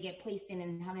that they get placed in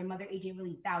and how their mother agent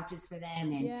really vouches for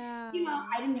them. And, Yeah.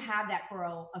 I didn't have that for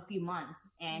a few months.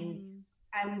 And Mhm.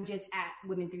 I'm just at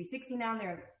Women 360 now.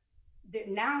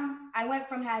 Now I went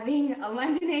from having a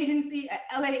London agency, a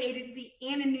LA agency,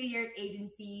 and a New York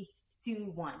agency to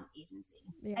one agency.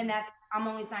 Yeah. And I'm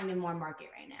only signed in one market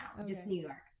right now, just Okay. New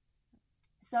York.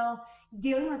 So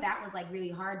dealing with that was like really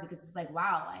hard, because it's like,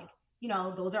 wow, like,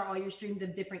 those are all your streams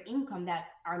of different income that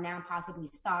are now possibly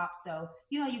stopped. So,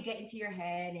 you get into your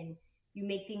head and you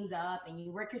make things up and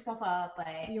you work yourself up.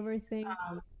 But You were thinking.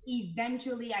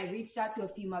 eventually I reached out to a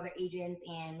few mother agents,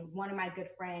 and one of my good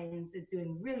friends is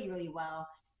doing really, really well.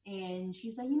 And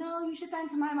she's like, you should send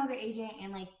to my mother agent.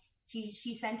 And like,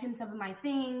 she sent him some of my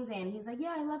things, and he's like,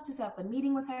 yeah, I'd love to set up a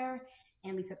meeting with her.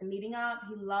 and we set the meeting up.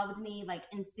 He loved me like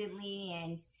instantly.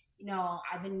 And, you know,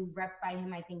 I've been repped by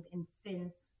him, I think,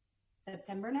 since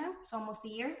September now. So almost a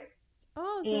year.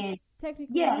 Oh, so And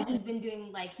technically. yeah, he's been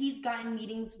doing like, he's gotten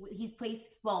meetings. He's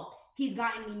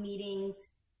gotten me meetings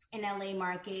in LA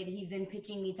market. He's been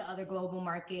pitching me to other global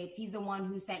markets. He's the one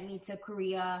who sent me to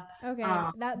Korea. Okay,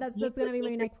 that's going to be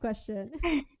my next question.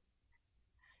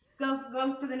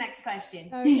 Go to the next question.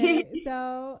 Okay,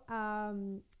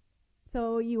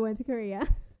 so you went to Korea.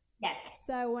 Yes.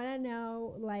 So I want to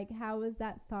know, like, how was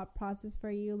that thought process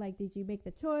for you? Like, did you make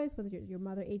the choice? Was your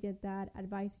mother agent that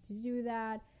advised you to do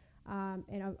that?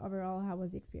 And overall, how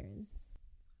was the experience?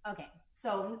 Okay,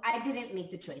 so I didn't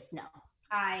make the choice. No,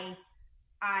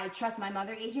 I trust my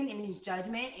mother agent in his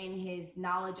judgment and his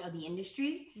knowledge of the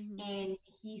industry. Mm-hmm. And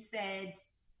he said,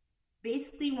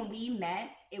 basically, when we met,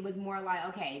 it was more like,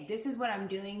 okay, this is what I'm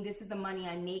doing. This is the money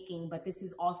I'm making, but this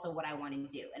is also what I want to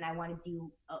do. And I wanted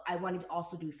to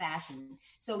also do fashion.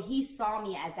 So he saw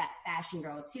me as that fashion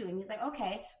girl too. And he's like,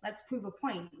 okay, let's prove a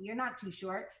point. You're not too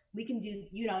short. We can do,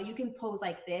 you know, you can pose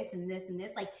like this and this and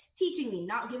this, like teaching me,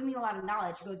 not giving me a lot of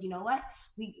knowledge. He goes, you know what?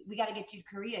 We got to get you to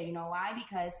Korea. You know why?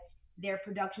 Because their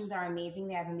productions are amazing.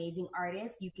 They have amazing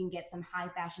artists. You can get some high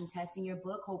fashion tests in your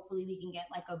book. Hopefully we can get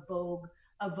like a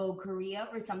Vogue Korea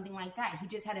or something like that. He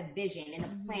just had a vision and a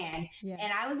plan. Yeah.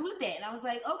 And I was with it. And I was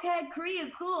like, okay, Korea,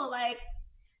 cool. Like,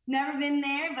 never been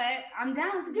there, but I'm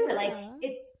down to do it. Like,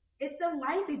 it's a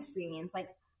life experience. Like,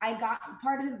 I got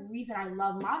part of the reason I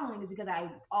love modeling is because I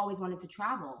always wanted to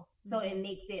travel. So it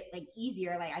makes it like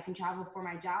easier. Like, I can travel for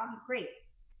my job. Great.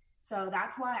 So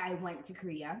that's why I went to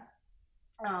Korea.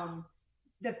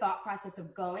 The thought process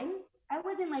of going, I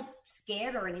wasn't like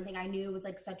scared or anything. I knew it was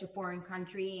like such a foreign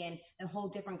country and a whole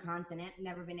different continent.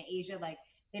 Never been to Asia. Like,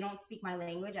 they don't speak my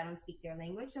language. I don't speak their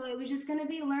language. So it was just going to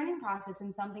be a learning process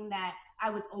and something that I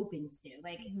was open to.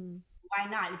 Like, why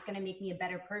not? It's going to make me a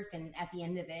better person at the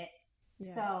end of it.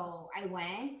 Yeah. So I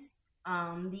went.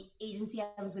 The agency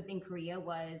I was with in Korea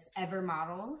was Ever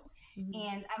Models.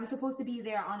 And I was supposed to be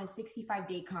there on a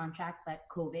 65-day contract, but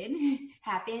COVID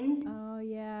happened. Oh,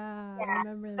 yeah. I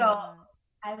remember so that.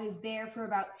 I was there for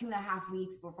about 2.5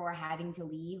 weeks before having to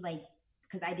leave, like,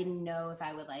 because I didn't know if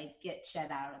I would like get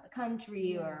shut out of the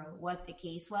country or what the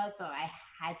case was. So I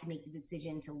had to make the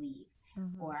decision to leave,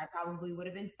 or I probably would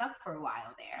have been stuck for a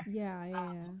while there.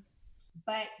 Yeah.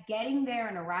 But getting there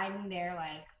and arriving there,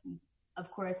 like,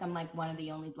 of course, I'm like one of the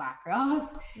only Black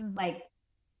girls. Like,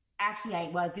 actually, I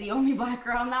was the only Black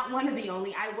girl, not one of the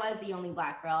only. I was the only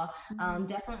Black girl.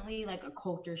 Definitely like a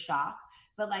culture shock.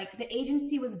 But like the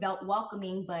agency was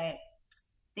welcoming, but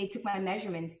they took my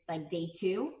measurements like day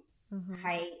 2,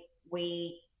 height,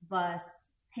 weight, bust,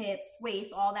 hips,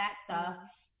 waist, all that stuff.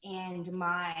 And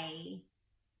my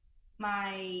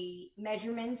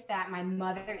measurements that my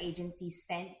mother agency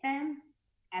sent them,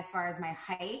 as far as my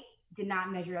height, did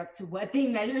not measure up to what they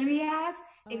measured me as.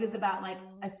 It was about like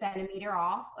a centimeter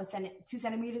off, 2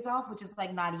 centimeters off, which is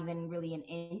like not even really an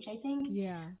inch, I think.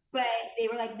 Yeah. But they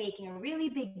were like making a really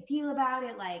big deal about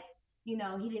it. Like, you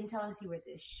know, he didn't tell us you were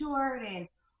this short and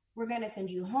we're going to send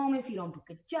you home if you don't book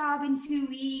a job in 2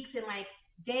 weeks. And like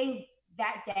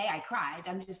that day I cried.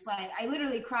 I'm just like, I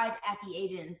literally cried at the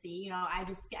agency. You know,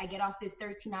 I get off this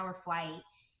 13-hour flight.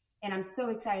 And I'm so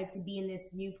excited to be in this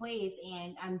new place,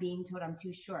 and I'm being told I'm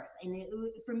too short. And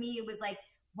for me, it was like,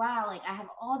 wow, like I have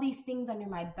all these things under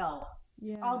my belt,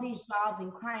 all these jobs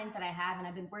and clients that I have, and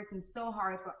I've been working so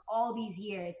hard for all these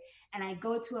years. And I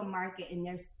go to a market, and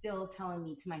they're still telling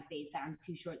me to my face that I'm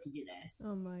too short to do this.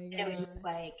 Oh my God! And it was just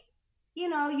like, you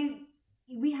know,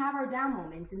 we have our down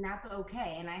moments, and that's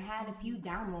okay. And I had a few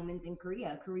down moments in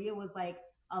Korea. Korea was like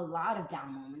a lot of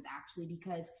down moments actually,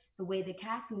 because the way the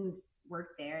castings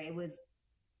work there, it was,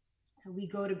 we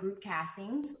go to group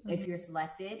castings if you're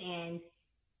selected, and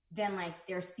then like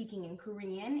they're speaking in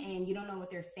Korean and you don't know what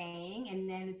they're saying, and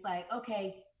then it's like,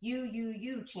 okay,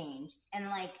 you change. And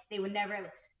like they would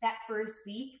never, that first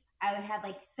week I would have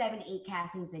like 7-8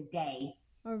 castings a day.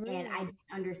 Oh, really? And I didn't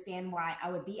understand why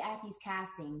I would be at these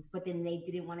castings, but then they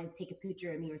didn't want to take a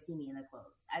picture of me or see me in the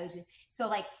clothes. I was just, so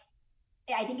like,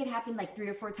 I think it happened like 3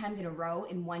 or 4 times in a row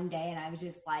in one day. And I was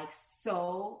just like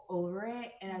so over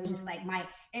it. And I was just like,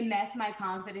 it messed my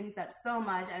confidence up so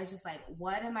much. I was just like,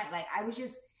 what am I, like, I was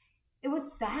just, it was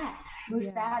sad. It was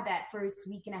sad that first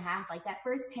week and a half, like that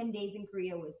first 10 days in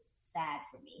Korea was sad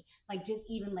for me. Like just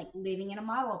even like living in a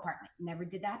model apartment, never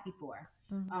did that before.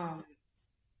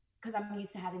 Cause I'm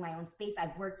used to having my own space.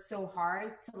 I've worked so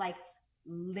hard to like,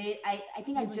 I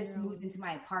think I just moved into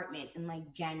my apartment in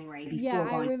like January before. Yeah,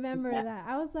 I remember that.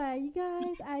 I was like, you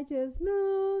guys, I just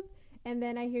moved And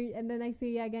then I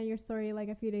see again your story like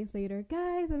a few days later.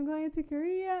 Guys, I'm going to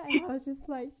Korea. And I was just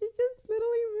like, she just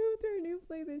literally moved to a new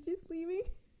place and she's leaving.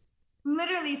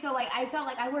 Literally, so like I felt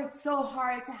like I worked so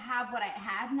hard to have what I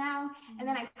have now, and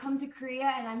then I come to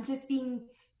Korea and I'm just being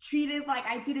treated like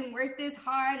I didn't work this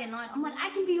hard, and I'm like, I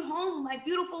can be home, my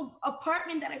beautiful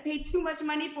apartment that I paid too much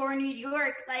money for in New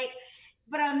York, like,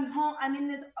 but I'm home, I'm in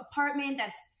this apartment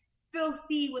that's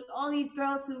filthy with all these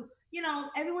girls who, you know,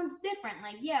 everyone's different.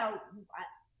 Like, yeah,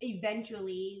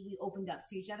 eventually we opened up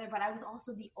to each other, but I was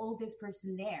also the oldest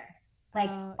person there.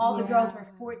 Like all the girls were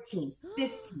 14,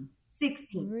 15.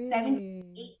 16, really?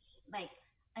 17, 18, like,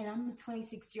 and I'm a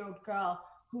 26-year-old girl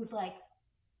who's like,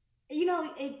 you know,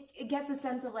 it gets a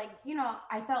sense of like, you know,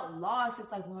 I felt lost.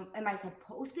 It's like, well, am I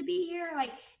supposed to be here? Like,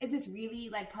 is this really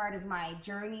like part of my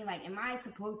journey? Like, am I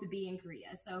supposed to be in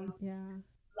Korea? So yeah,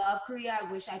 love Korea.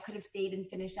 I wish I could have stayed and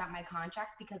finished out my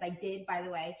contract, because I did, by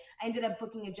the way. I ended up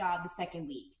booking a job the second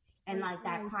week. And like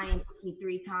that client booked me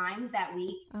 3 times that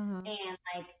week. And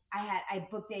like I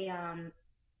booked a,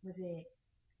 was it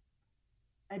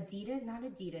Adidas, not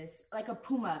Adidas, like a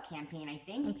Puma campaign, I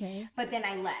think. Okay. But then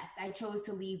I left. I chose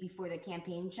to leave before the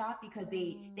campaign shot because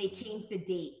they changed the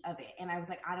date of it. And I was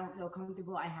like, I don't feel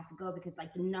comfortable. I have to go, because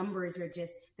like the numbers were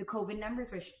just, the COVID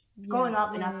numbers were going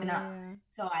up and up and up. Yeah.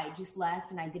 So I just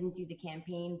left and I didn't do the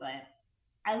campaign, but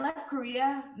I left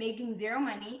Korea making 0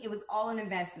 money. It was all an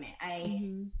investment.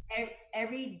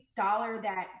 Every dollar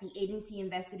that the agency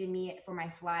invested in me for my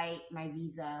flight, my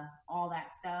visa, all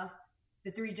that stuff, the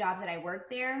 3 jobs that I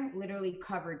worked there literally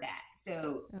covered that.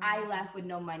 So I left with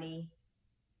no money.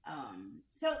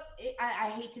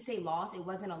 I hate to say loss. It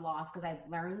wasn't a loss because I've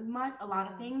learned a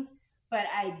lot of things, but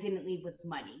I didn't leave with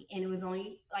money. And it was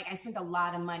only like I spent a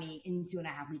lot of money in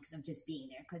 2.5 weeks of just being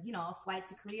there. Because, you know, a flight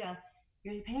to Korea,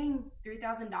 you're paying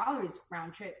 $3,000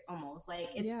 round trip almost. Like,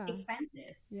 it's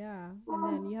expensive. Yeah. And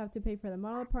then you have to pay for the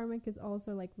model apartment, because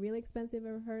also like really expensive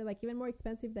for her, like even more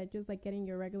expensive than just like getting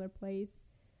your regular place.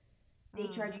 They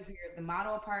charge you for the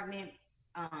model apartment.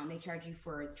 They charge you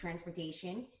for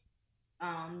transportation.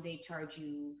 They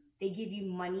give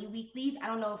you money weekly. I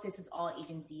don't know if this is all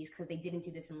agencies, because they didn't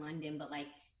do this in London, but like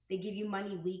they give you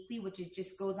money weekly, which is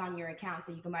just goes on your account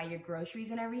so you can buy your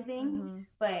groceries and everything.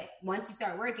 But once you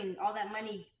start working, all that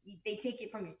money, they take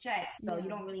it from your checks. So you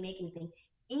don't really make anything.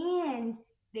 And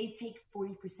they take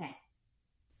 40%.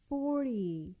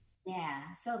 40. Yeah,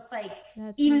 so it's like,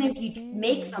 that's even insane. If you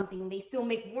make something, they still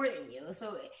make more than you.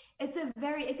 So it's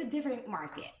a different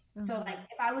market. So like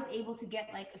if I was able to get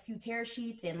like a few tear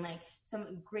sheets and like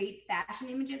some great fashion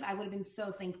images, I would have been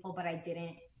so thankful, but I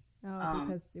didn't.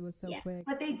 Because it was so quick.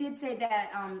 But they did say that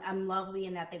I'm lovely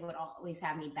and that they would always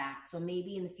have me back. So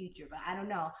maybe in the future, but I don't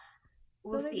know.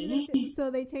 We'll see. So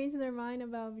they changed their mind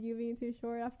about you being too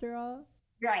short after all?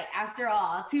 Right, after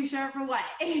all, too short for what?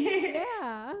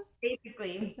 Yeah,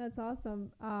 basically. That's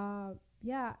awesome.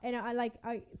 Yeah, and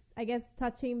I guess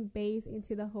touching base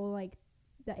into the whole like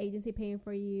the agency paying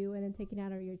for you and then taking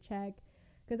out of your check,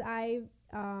 because I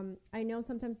know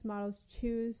sometimes models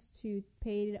choose to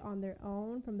pay it on their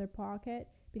own from their pocket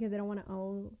because they don't want to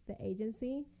owe the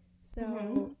agency.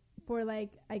 So for like,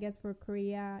 I guess for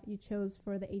Korea, you chose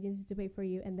for the agency to pay for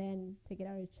you and then take it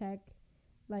out of your check.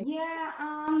 Like,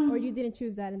 or you didn't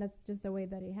choose that and that's just the way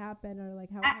that it happened, or like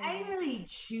how I didn't really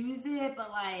choose it, but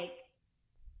like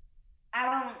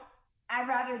I'd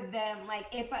rather them, like,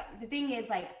 the thing is,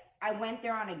 like, I went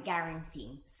there on a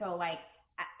guarantee. So like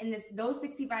in the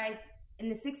 65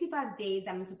 days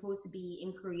I'm supposed to be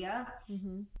in Korea,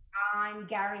 I'm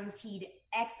guaranteed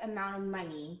X amount of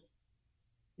money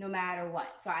no matter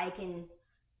what. So I can,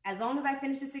 as long as I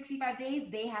finish the 65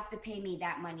 days, they have to pay me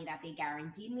that money that they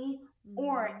guaranteed me.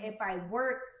 Or if I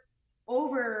work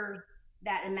over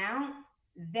that amount,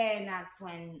 then that's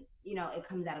when, you know, it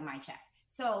comes out of my check.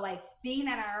 So like, being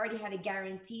that I already had a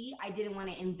guarantee, I didn't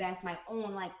want to invest my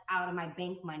own, like, out of my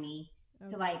bank money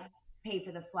to like pay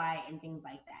for the flight and things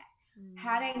like that.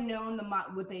 Had I known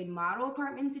what the model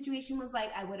apartment situation was like,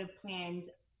 I would have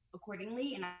planned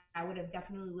accordingly, and I would have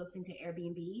definitely looked into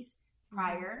Airbnbs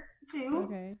prior to.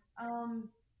 Okay.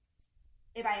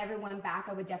 If I ever went back,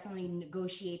 I would definitely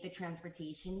negotiate the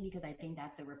transportation, because I think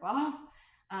that's a ripoff.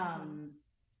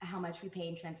 How much we pay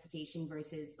in transportation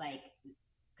versus like,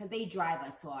 because they drive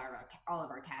us to all of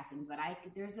our castings, but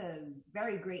there's a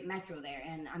very great metro there,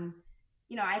 and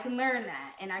I can learn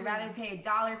that, and I'd rather pay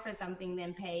 $1 for something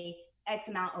than pay X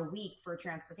amount a week for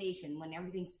transportation when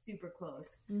everything's super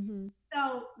close.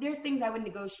 So there's things I would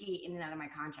negotiate in and out of my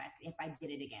contract if I did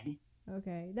it again.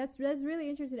 Okay, that's really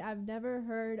interesting. I've never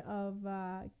heard of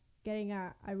getting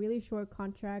a really short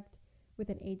contract with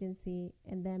an agency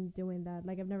and them doing that.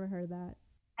 Like, I've never heard that.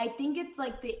 I think it's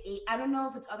like I don't know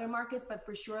if it's other markets, but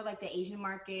for sure, like the Asian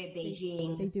market,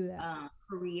 Beijing, they do that.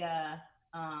 Korea,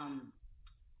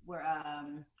 where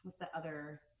what's the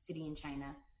other city in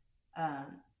China?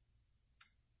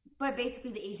 But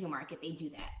basically the Asian market, they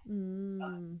do that.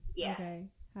 Yeah. Okay,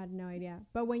 had no idea.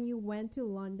 But when you went to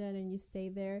London and you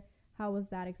stayed there, how was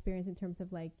that experience in terms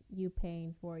of like you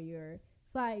paying for your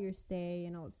flight, your stay,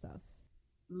 and all that stuff?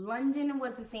 London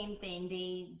was the same thing.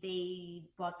 They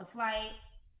bought the flight.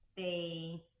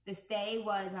 The stay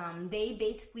was they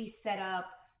basically set up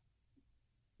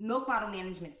Milk Model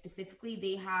Management specifically.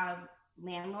 They have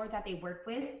landlords that they work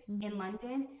with in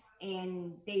London,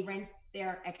 and they rent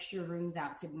their extra rooms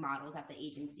out to models at the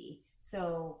agency.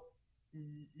 So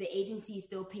the agency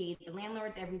still paid the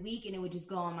landlords every week, and it would just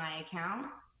go on my account.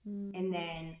 And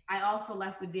then I also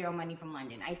left with zero money from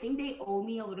London. I think they owe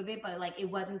me a little bit, but like it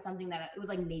wasn't something that it was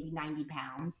like maybe 90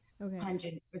 pounds,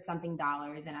 100 or something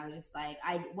dollars. And I was just like,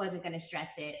 I wasn't going to stress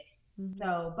it.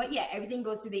 So, but yeah, everything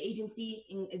goes through the agency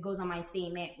and it goes on my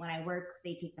statement. When I work,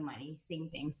 they take the money. Same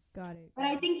thing. Got it. But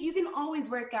I think you can always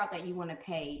work out that you want to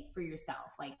pay for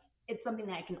yourself. Like it's something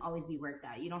that can always be worked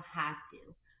out. You don't have to,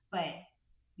 but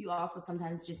you also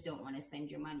sometimes just don't want to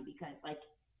spend your money because like,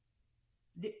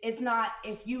 it's not,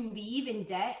 if you leave in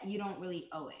debt, you don't really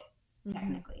owe it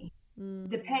technically,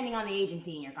 depending on the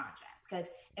agency in your contract. Because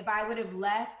if I would have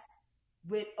left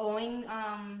with owing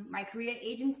my Korea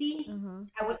agency,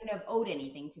 I wouldn't have owed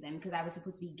anything to them because I was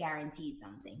supposed to be guaranteed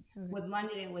something. With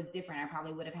London, it was different. I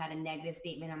probably would have had a negative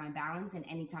statement on my balance, and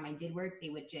anytime I did work, they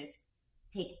would just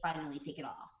finally take it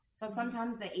off. So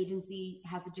sometimes the agency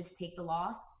has to just take the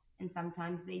loss, and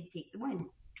sometimes they take the win.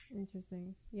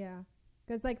 Interesting. Yeah.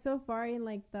 Because like so far in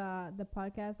like the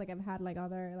podcast, like I've had like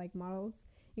other like models,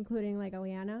 including like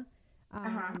Aliana.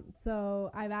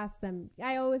 So I've asked them.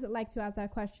 I always like to ask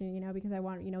that question, you know, because I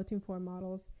want to inform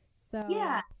models. So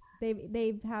yeah,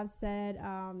 they have said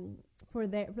for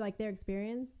their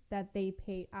experience that they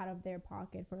paid out of their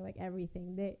pocket for like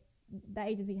everything. The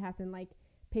agency hasn't like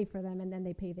paid for them, and then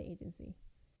they pay the agency.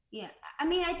 Yeah, I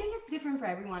mean, I think it's different for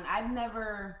everyone. I'd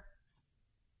rather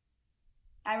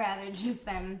just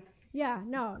them. Yeah,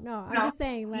 no. I'm just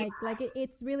saying, like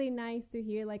it's really nice to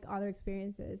hear like other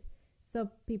experiences, so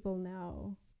people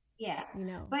know. Yeah, you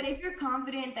know. But if you're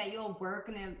confident that you'll work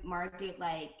in a market,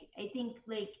 like I think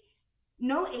like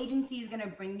no agency is gonna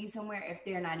bring you somewhere if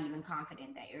they're not even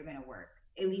confident that you're gonna work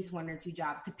at least 1 or 2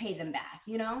 jobs to pay them back.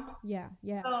 You know? Yeah.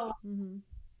 So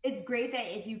it's great that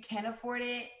if you can afford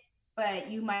it, but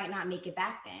you might not make it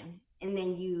back then, and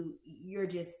then you're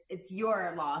just it's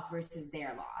your loss versus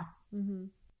their loss.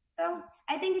 So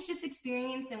I think it's just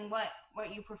experience and what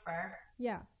you prefer.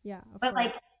 Yeah. But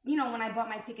like, you know, when I bought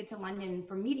my ticket to London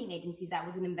for meeting agencies, that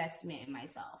was an investment in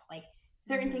myself. Like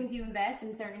certain things you invest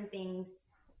and certain things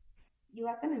you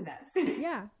let them invest.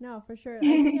 Yeah, no, for sure. I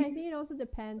think it also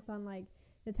depends on like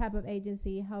the type of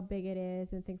agency, how big it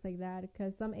is and things like that.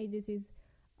 Because some agencies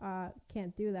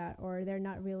can't do that, or they're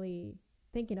not really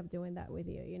thinking of doing that with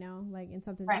you, you know? Like, and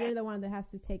sometimes you're the one that has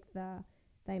to take the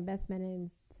investment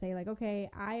and say like, okay,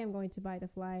 I am going to buy the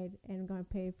flight and I'm going to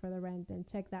pay for the rent and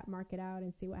check that market out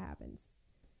and see what happens.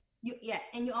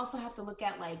 And you also have to look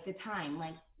at like the time.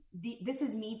 Like this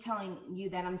is me telling you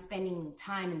that I'm spending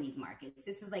time in these markets.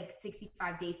 This is like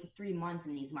 65 days to 3 months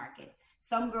in these markets.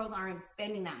 Some girls aren't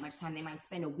spending that much time. They might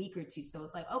spend a week or 2. So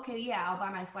it's like, okay, yeah, I'll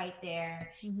buy my flight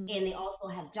there. And they also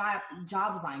have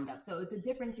jobs lined up. So it's a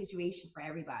different situation for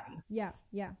everybody. Yeah.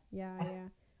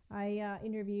 I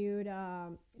interviewed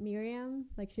Miriam,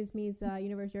 like she's Miss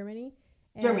Universe Germany.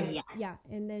 Germany. Yeah,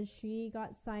 and then she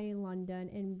got signed in London,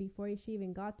 and before she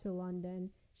even got to London,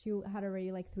 she had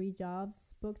already like 3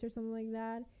 jobs booked or something like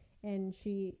that, and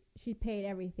she paid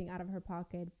everything out of her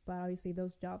pocket, but obviously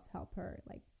those jobs help her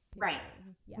like. Right.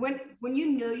 Yeah. When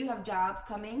you know you have jobs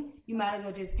coming, you might as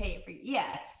well just pay it for you.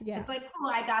 Yeah. It's like, cool,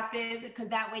 I got this, because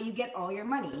that way you get all your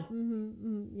money.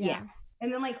 Yeah.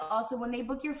 And then like also when they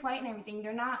book your flight and everything,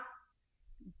 they're not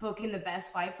booking the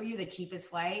best flight for you, the cheapest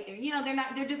flight.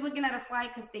 They're just looking at a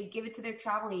flight because they give it to their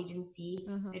travel agency.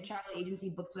 Their travel agency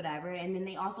books whatever, and then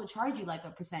they also charge you like a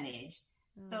percentage.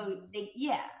 So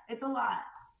it's a lot.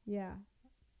 Yeah.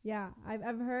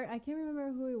 I've heard, I can't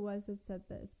remember who it was that said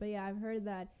this, but yeah, I've heard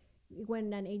that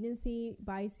when an agency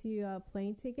buys you a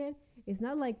plane ticket, it's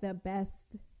not like the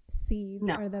best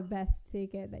seats or the best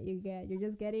ticket that you get. You're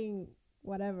just getting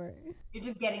whatever. You're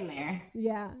just getting there.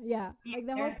 Yeah. Like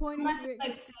the whole point is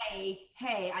like say,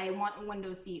 hey, I want a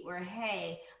window seat, or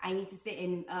hey, I need to sit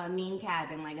in a main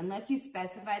cabin. Like unless you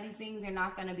specify these things, they're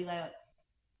not gonna be like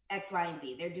X, Y, and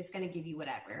Z. They're just gonna give you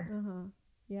whatever.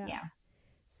 Yeah.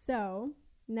 So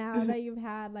now that you've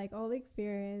had like all the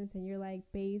experience and you're like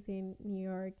based in New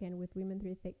York and with Women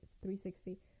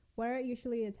 360, what are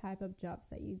usually the type of jobs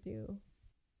that you do?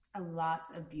 A lot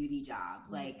of beauty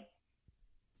jobs. Like,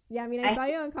 yeah, I mean, I saw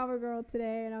you on CoverGirl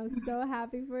today, and I was so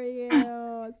happy for you.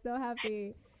 So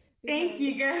happy. Thank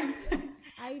you, girl.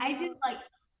 I did like.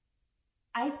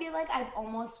 I feel like I've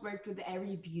almost worked with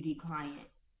every beauty client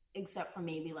except for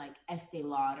maybe like Estee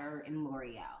Lauder and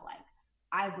L'Oreal. Like,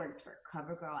 I've worked for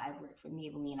CoverGirl, I've worked for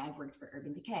Maybelline, I've worked for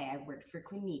Urban Decay, I've worked for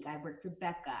Clinique, I've worked for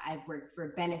Becca, I've worked for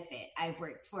Benefit, I've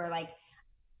worked for like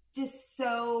just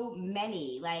so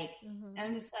many. Like,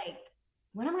 I'm just like,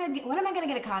 when am I gonna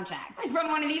get a contract from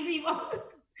one of these people?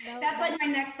 That's like my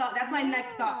next thought. That's my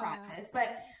next thought process.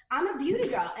 But I'm a beauty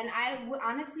girl, and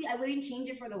honestly, I wouldn't change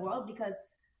it for the world, because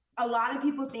a lot of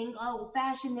people think, oh,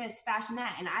 fashion this, fashion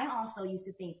that. And I also used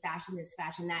to think fashion this,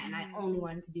 fashion that. And I only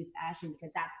wanted to do fashion because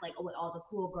that's like what all the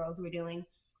cool girls were doing.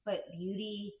 But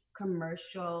beauty,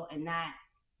 commercial, and that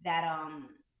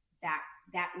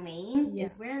lane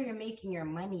is where you're making your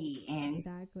money. And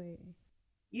exactly,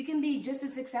 you can be just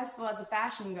as successful as a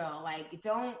fashion girl. Like,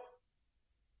 the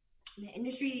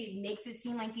industry makes it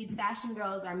seem like these fashion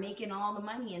girls are making all the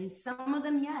money. And some of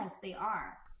them, yes, they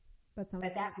are. But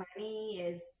that money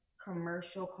is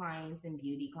commercial clients and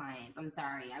beauty clients. I'm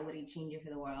sorry, I wouldn't change it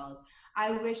for the world. I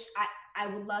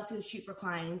would love to shoot for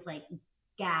clients like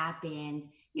Gap and,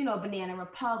 Banana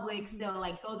Republic. Still,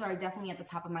 like, those are definitely at the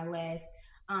top of my list.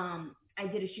 I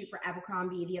did a shoot for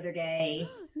Abercrombie the other day.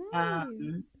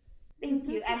 Nice. Thank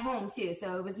you. At home too,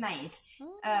 so it was nice.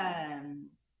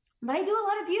 But I do a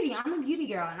lot of beauty. I'm a beauty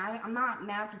girl, and I'm not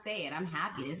mad to say it. I'm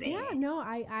happy to say it. Yeah, no,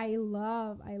 I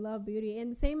love beauty.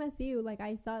 And same as you, like,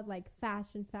 I thought, like,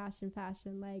 fashion,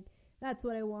 like, that's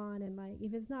what I want. And, like,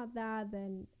 if it's not that,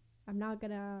 then I'm not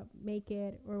going to make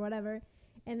it or whatever.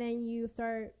 And then you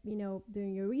start,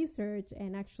 doing your research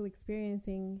and actually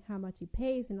experiencing how much it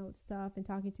pays and all that stuff, and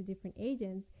talking to different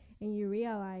agents. And you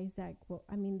realize that,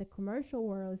 the commercial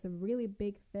world is a really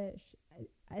big fish,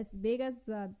 as big as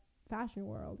the fashion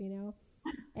world,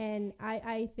 and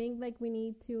I think, like, we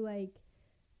need to, like,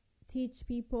 teach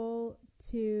people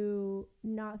to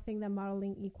not think that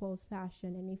modeling equals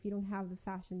fashion, and if you don't have the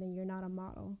fashion, then you're not a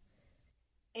model.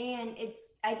 And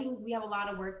I think we have a lot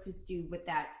of work to do with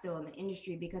that still in the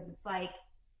industry, because it's like,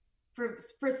 for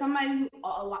somebody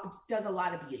who does a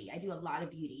lot of beauty, I do a lot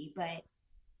of beauty, but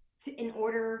in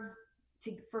order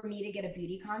for me to get a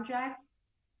beauty contract,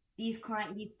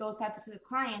 those types of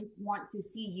clients want to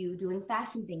see you doing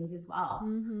fashion things as well.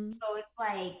 So it's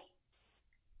like,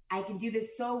 I can do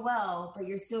this so well, but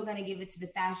you're still going to give it to the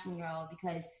fashion girl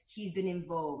because she's been in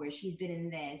Vogue or she's been in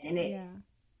this. And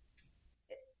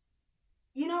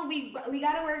we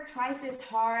got to work twice as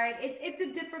hard. It's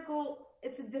a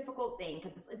difficult thing,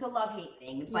 because it's a love-hate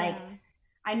thing. It's like,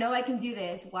 I know I can do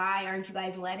this. Why aren't you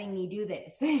guys letting me do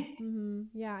this?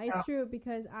 Yeah, it's true,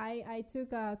 because I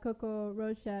took Coco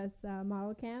Rocha's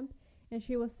model camp, and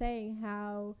she was saying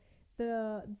how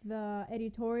the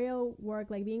editorial work,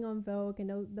 like being on Vogue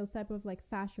and those type of, like,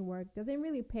 fashion work, doesn't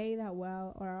really pay that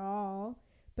well or at all.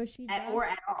 But she at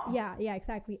all. Yeah,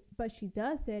 exactly. But she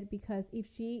does it because if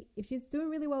she's doing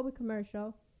really well with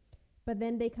commercial, but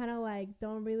then they kind of, like,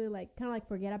 don't really, like, kind of, like,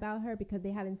 forget about her because they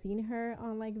haven't seen her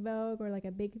on, like, Vogue or, like,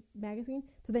 a big magazine.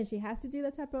 So then she has to do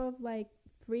that type of, like,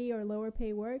 free or lower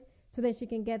pay work, so that she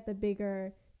can get the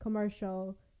bigger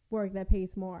commercial work that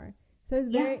pays more. So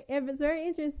it's very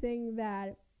interesting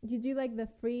that you do, like, the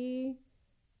free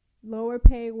lower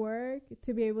pay work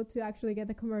to be able to actually get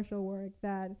the commercial work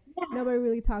that nobody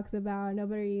really talks about,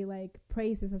 nobody, like,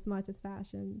 praises as much as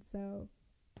fashion. So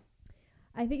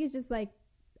I think it's just, like,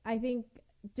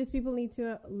 just people need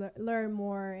to learn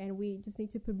more, and we just need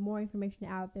to put more information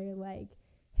out there, like,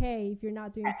 hey, if you're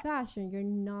not doing fashion, you're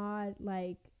not,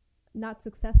 like, not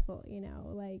successful,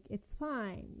 like, it's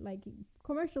fine. Like,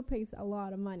 commercial pays a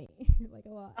lot of money. Like,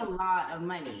 a lot of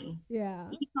money. Yeah.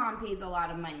 E-com pays a lot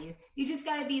of money. You just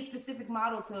got to be a specific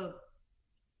model to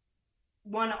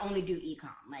want to only do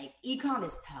e-com. Like, e-com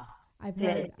is tough. I've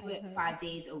heard 5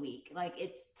 days a week. Like,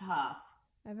 it's tough.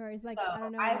 I've heard. It's like, so I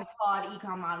don't know. I applaud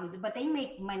e-com models, but they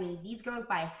make money. These girls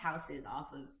buy houses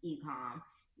off of e-com,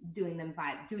 doing it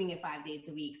 5 days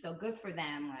a week. So good for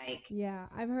them. Like, yeah,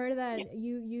 I've heard that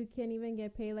you can even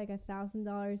get paid like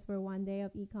 $1,000 for 1 day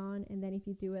of e-com, and then if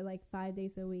you do it like 5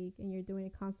 days a week and you're doing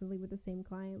it constantly with the same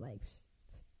client, like,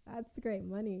 that's great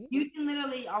money. You can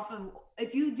literally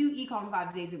if you do e-com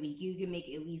 5 days a week, you can make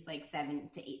at least like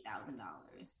 $7,000 to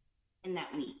 $8,000 in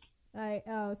that week.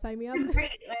 Sign me up.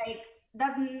 Great. Like,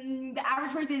 that's the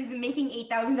average person is making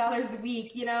 $8,000 a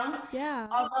week, you know? Yeah.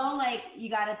 Although, like, you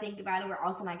got to think about it, we're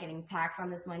also not getting taxed on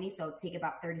this money, so take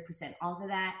about 30% off of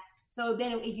that. So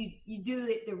then if you do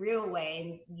it the real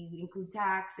way and you include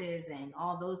taxes and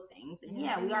all those things, and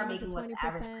yeah, we are making what the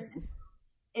average person.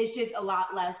 It's just a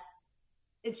lot less.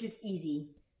 It's just easy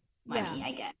money,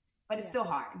 I guess. But it's still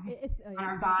hard on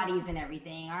our bodies and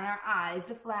everything, on our eyes,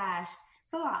 the flash.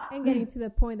 It's a lot. And getting to the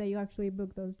point that you actually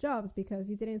book those jobs, because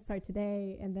you didn't start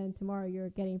today and then tomorrow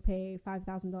you're getting paid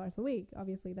 $5,000 a week.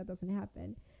 Obviously, that doesn't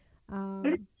happen.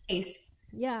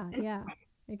 Yeah, exactly.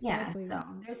 Yeah, so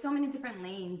there's so many different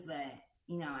lanes, but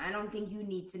you know, I don't think you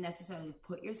need to necessarily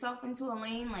put yourself into a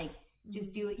lane. Like,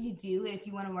 just do what you do. And if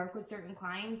you want to work with certain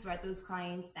clients, write those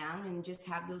clients down and just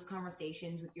have those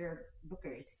conversations with your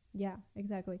bookers. Yeah,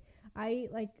 exactly. I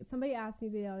like, somebody asked me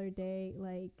the other day,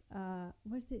 like,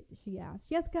 what did she ask?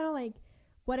 She asked kind of like,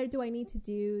 what do I need to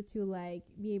do to like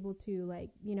be able to like,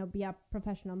 you know, be a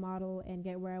professional model and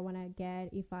get where I want to get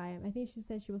if I think she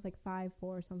said she was like 5'4"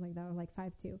 or something like that, or like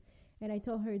 5'2". And I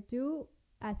told her, do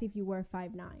as if you were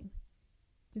 5'9".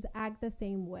 Just act the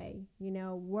same way, you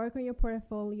know, work on your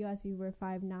portfolio as if you were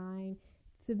 5'9",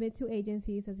 submit to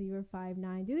agencies as if you were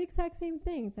 5'9", do the exact same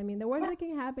things. I mean, the worst that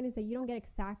can happen is that you don't get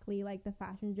exactly like the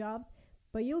fashion jobs,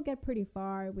 but you'll get pretty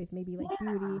far with maybe like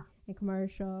beauty and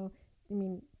commercial. I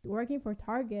mean, working for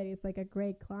Target is like a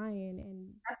great client, and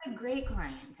that's a great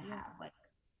client to have. Like,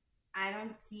 I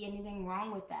don't see anything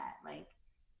wrong with that. Like,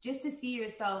 just to see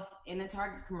yourself in a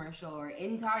Target commercial or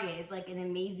in Target is like an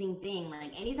amazing thing.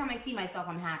 Like, anytime I see myself,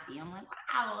 I'm happy. I'm like,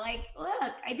 wow, like,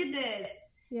 look, I did this.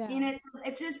 Yeah. You know,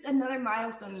 it's just another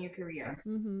milestone in your career.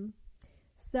 Mm-hmm.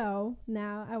 So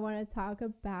now I want to talk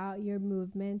about your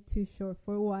movement, Too Short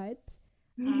for What.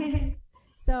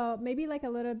 So maybe like a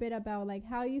little bit about like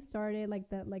how you started, like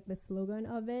the slogan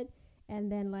of it,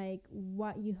 and then like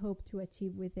what you hope to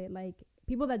achieve with it. Like,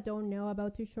 people that don't know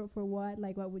about Too Short for What,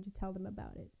 like, what would you tell them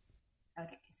about it?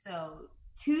 Okay, so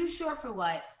Too Short for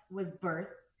What was birthed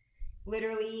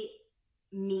literally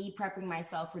me prepping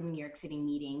myself for New York City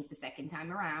meetings the second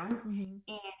time around.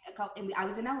 And I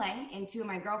was in LA, and two of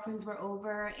my girlfriends were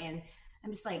over, and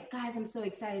I'm just like, guys, I'm so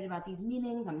excited about these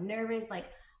meetings. I'm nervous. Like,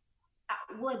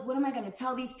 what am I going to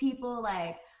tell these people?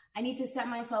 Like, I need to set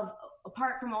myself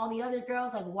apart from all the other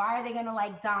girls. Like, why are they going to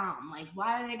like Dom? Like,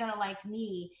 why are they going to like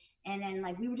me? And then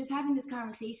like we were just having this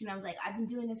conversation. I was like, I've been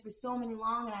doing this for so many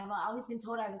long, and I've always been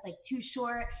told I was like too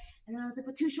short. And then I was like,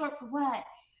 but too short for what?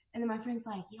 And then my friend's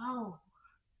like, yo,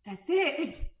 that's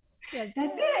it. That's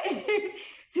it.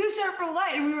 Too short for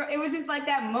what? And it was just like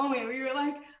that moment. We were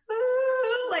like,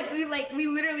 ooh, we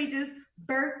literally just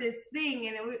birthed this thing,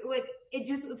 and it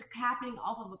just was happening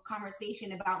off of a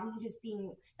conversation about me just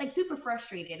being like super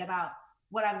frustrated about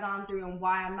what I've gone through and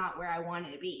why I'm not where I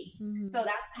wanted to be. So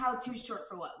that's how Too Short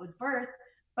for What was birthed.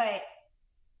 But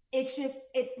it's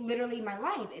literally my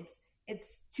life. It's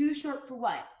too short for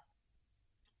what?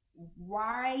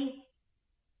 Why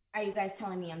are you guys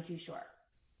telling me I'm too short?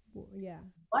 Yeah.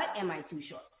 What am I too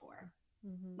short for?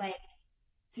 Like,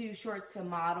 too short to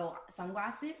model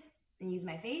sunglasses and use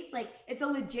my face? Like, it's a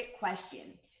legit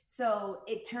question. So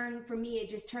it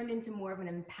just turned into more of an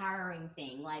empowering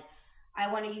thing. Like, I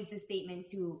want to use this statement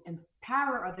to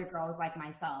empower other girls like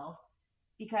myself,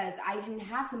 because I didn't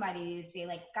have somebody to say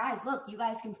like, guys, look, you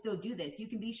guys can still do this. You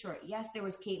can be short. Yes, there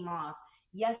was Kate Moss.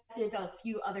 Yes, there's a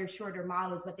few other shorter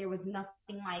models, but there was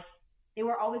nothing like, they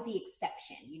were always the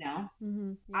exception, you know?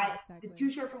 Yeah, exactly. The Too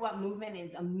Short for What movement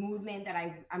is a movement that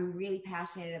I'm really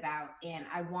passionate about. And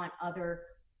I want other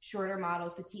shorter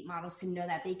models, petite models to know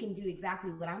that they can do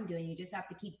exactly what I'm doing. You just have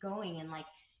to keep going, and like,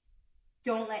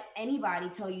 don't let anybody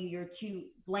tell you you're too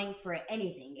blank for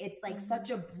anything. It's like such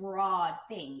a broad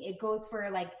thing. It goes for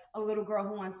like a little girl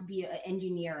who wants to be an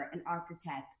engineer, an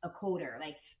architect, a coder.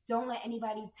 Like, don't let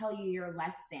anybody tell you you're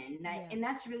less than that. And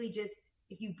that's really just,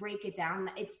 if you break it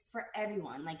down, it's for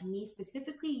everyone. Like me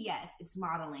specifically, yes, it's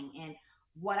modeling. And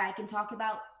what I can talk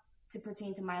about to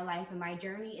pertain to my life and my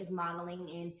journey is modeling,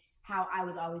 and how I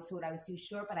was always told I was too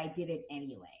short, but I did it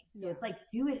anyway. So it's like,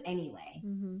 do it anyway.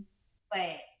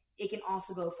 But it can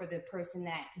also go for the person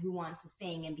who wants to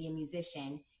sing and be a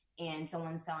musician, and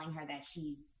someone's telling her that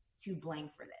she's too blank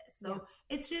for this. So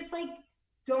it's just like,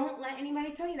 don't let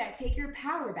anybody tell you that. Take your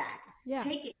power back. Yeah.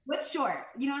 Take it. What's short?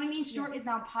 You know what I mean? Short is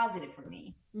now positive for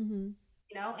me. You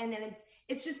know, and then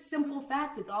it's just simple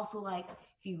facts. It's also like,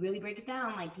 if you really break it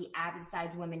down, like the average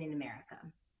size women in America,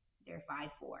 they're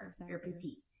 5'4". They're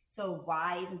petite. So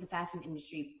why isn't the fashion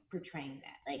industry portraying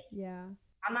that? Like,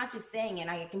 I'm not just saying it.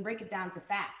 I can break it down to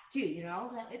facts too. You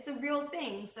know, it's a real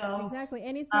thing. So exactly,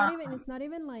 and it's not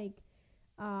even like,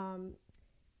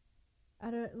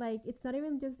 I don't like, it's not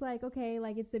even just like, okay,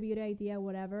 like it's the beauty idea,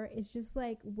 whatever. It's just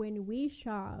like when we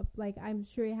shop, like I'm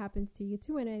sure it happens to you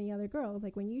too and any other girl.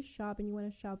 Like when you shop and you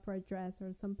want to shop for a dress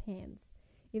or some pants,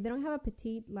 if they don't have a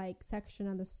petite like section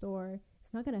on the store,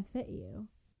 it's not gonna fit you.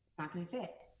 It's not going to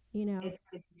fit. You know?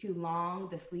 It's too long.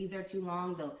 The sleeves are too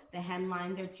long. The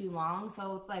hemlines are too long.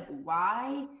 So it's like,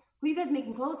 why? Who are you guys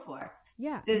making clothes for?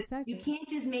 Yeah, exactly. You can't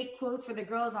just make clothes for the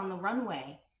girls on the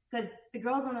runway, because the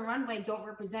girls on the runway don't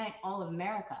represent all of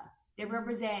America. They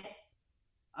represent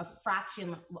a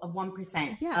fraction of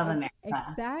 1% of America.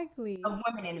 Exactly. Of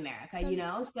women in America, you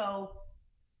know? So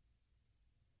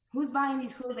who's buying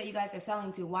these clothes that you guys are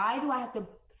selling to? Why do I have to,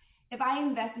 if I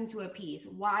invest into a piece,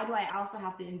 why do I also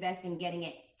have to invest in getting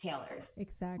it tailored?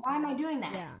 Exactly. Why am I doing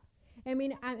that? Yeah. I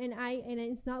mean, and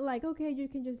it's not like, okay, you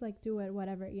can just like do it,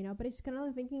 whatever, you know, but it's kind of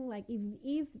like thinking like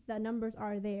if the numbers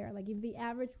are there, like if the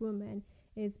average woman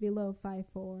is below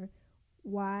 5'4",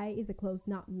 why is the clothes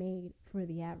not made for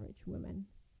the average woman?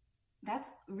 That's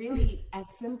really as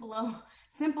simple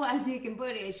as you can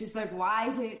put it. It's just like, why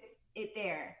is it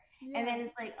there? Yeah. And then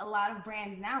it's like a lot of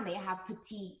brands now, they have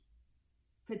petite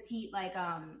like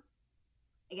I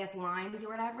guess lines or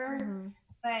whatever. Mm-hmm.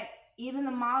 But even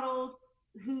the models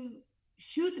who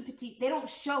shoot the petite, they don't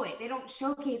show it. They don't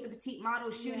showcase a petite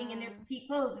model shooting in their petite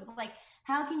clothes. It's like,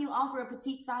 how can you offer a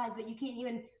petite size but you can't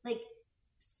even like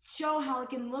show how it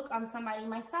can look on somebody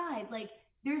my size? Like,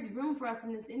 there's room for us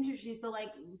in this industry, so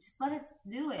like just let us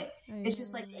do it. It's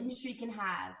just like the industry can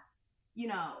have, you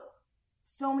know,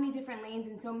 so many different lanes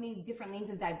and so many different lanes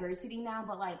of diversity now,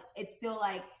 but like it's still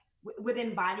like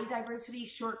within body diversity,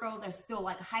 short girls are still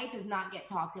like, height does not get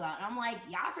talked about. And I'm like,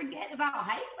 y'all forget about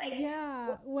height? Like,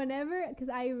 yeah, whenever, because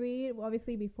I read,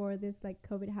 obviously before this like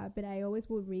COVID happened, I always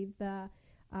would read the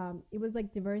it was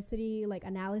like diversity like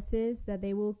analysis that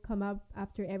they will come up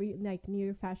after every like New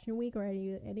York Fashion Week or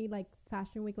any like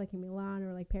fashion week like in Milan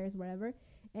or like Paris, whatever.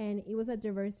 And it was a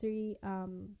diversity,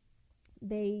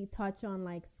 they touch on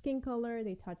like skin color,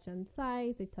 they touch on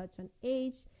size, they touch on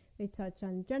age, they touch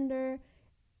on gender,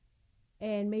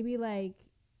 and maybe like,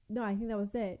 no, I think that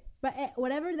was it. But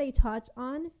whatever they touch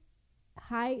on,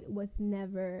 height was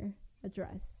never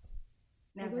addressed.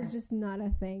 Never. It was just not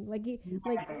a thing. Like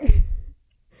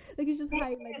like it's just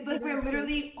height. Like we're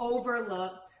literally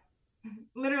overlooked.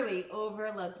 Literally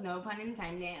overlooked, no pun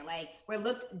intended. Like we're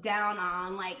looked down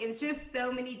on. Like it's just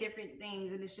so many different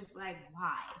things, and it's just like,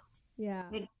 why? Yeah.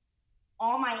 Like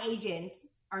all my agents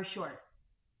are short.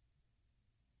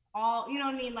 All, you know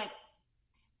what I mean? Like,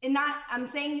 and I'm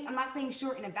not saying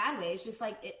short in a bad way. It's just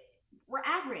like we're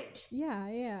average. Yeah,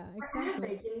 exactly. We're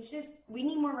average, and it's just we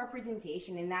need more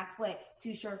representation, and that's what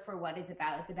Too Short for What is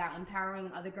about. It's about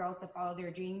empowering other girls to follow their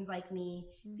dreams like me,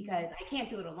 because I can't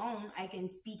do it alone. I can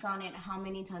speak on it how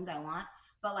many times I want,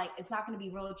 but like it's not going to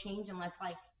be real change unless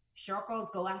like short girls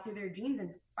go after their dreams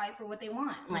and fight for what they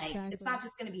want. Like it's not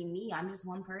just going to be me. I'm just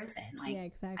one person.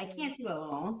 Like I can't do it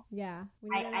alone. Yeah,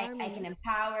 I can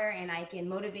empower and I can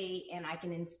motivate and I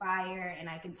can inspire and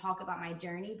I can talk about my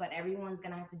journey, but everyone's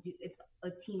going to have to do, it's a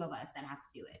team of us that have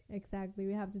to do it. Exactly.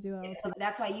 We have to do it. So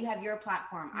that's why you have your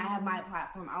platform. I have my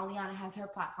platform. Aliana has her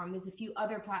platform. There's a few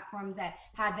other platforms that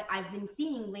I've been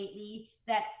seeing lately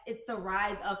that it's the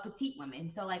rise of petite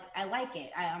women. So like, I like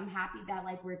it. I'm happy that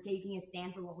like we're taking a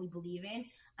stand for what we believe in.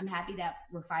 I'm happy that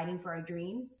we're fighting for our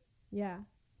dreams. Yeah.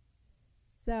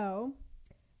 So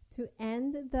to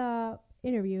end the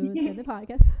interview, the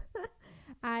podcast,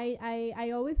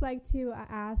 I always like to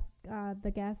ask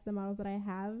the guests, the models that I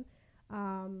have,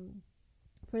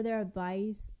 for their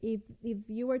advice. If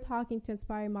you were talking to an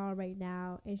aspiring model right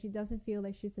now and she doesn't feel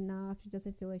like she's enough, she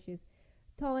doesn't feel like she's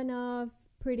tall enough,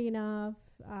 pretty enough,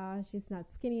 she's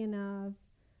not skinny enough,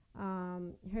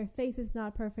 her face is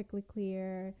not perfectly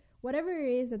clear, whatever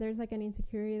it is, that there's like an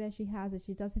insecurity that she has, that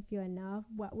she doesn't feel enough,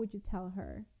 what would you tell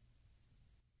her?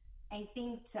 I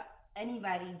think to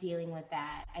anybody dealing with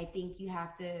that, I think you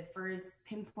have to first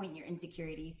pinpoint your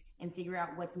insecurities and figure out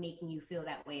what's making you feel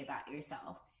that way about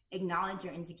yourself. Acknowledge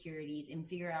your insecurities and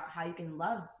figure out how you can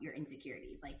love your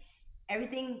insecurities. Like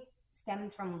everything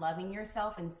stems from loving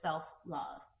yourself and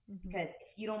self-love. Because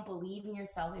if you don't believe in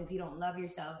yourself, if you don't love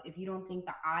yourself, if you don't think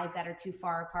the eyes that are too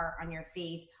far apart on your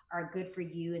face are good for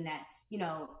you and that, you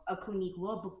know, a clinique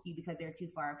will book you because they're too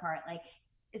far apart, like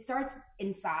it starts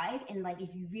inside. And like,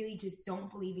 if you really just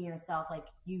don't believe in yourself, like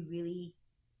you really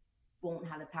won't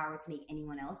have the power to make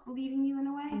anyone else believe in you in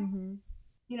a way.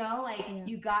 You know, like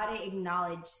you got to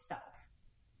acknowledge self.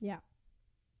 Yeah.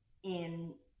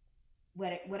 And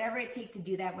whatever it takes to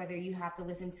do that, whether you have to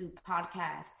listen to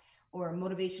podcasts or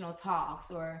motivational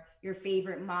talks or your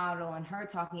favorite model and her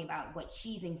talking about what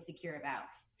she's insecure about,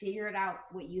 figure it out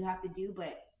what you have to do,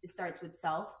 but it starts with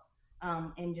self,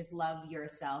 and just love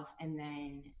yourself, and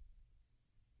then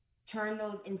turn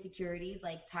those insecurities,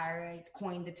 like Tyra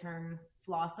coined the term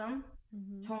flossom,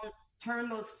 turn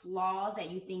those flaws that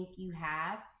you think you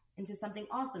have into something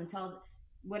awesome. Tell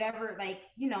whatever, like,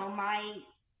 you know,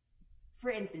 for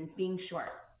instance, being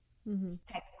short, it's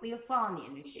technically a flaw in the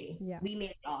industry. Yeah. We made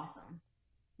it awesome.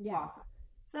 Yeah. Awesome.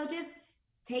 So just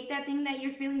take that thing that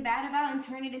you're feeling bad about and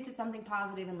turn it into something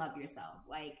positive and love yourself.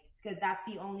 Like, because that's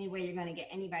the only way you're going to get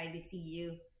anybody to see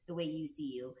you the way you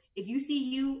see you. If you see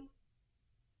you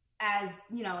as,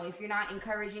 you know, if you're not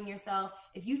encouraging yourself,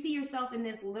 if you see yourself in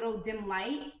this little dim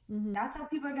light, that's how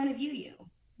people are going to view you.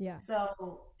 Yeah.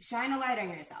 So shine a light on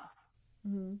yourself.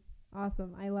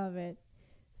 Awesome. I love it.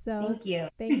 So thank you.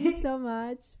 Thank you so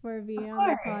much for being on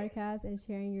the podcast and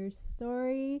sharing your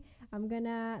story. I'm going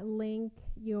to link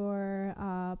your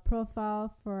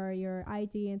profile for your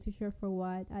IG and Too Short for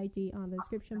What IG on the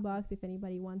description box if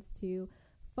anybody wants to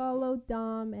follow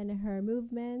Dom and her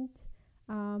movement.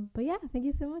 But yeah, thank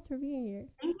you so much for being here.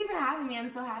 Thank you for having me. I'm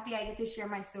so happy I get to share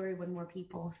my story with more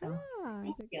people. So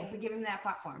thank you for giving me that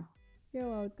platform. You're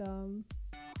welcome.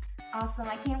 Awesome.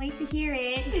 I can't wait to hear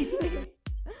it.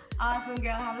 Awesome,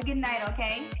 girl. Have a good night,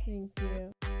 okay? Thank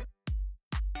you.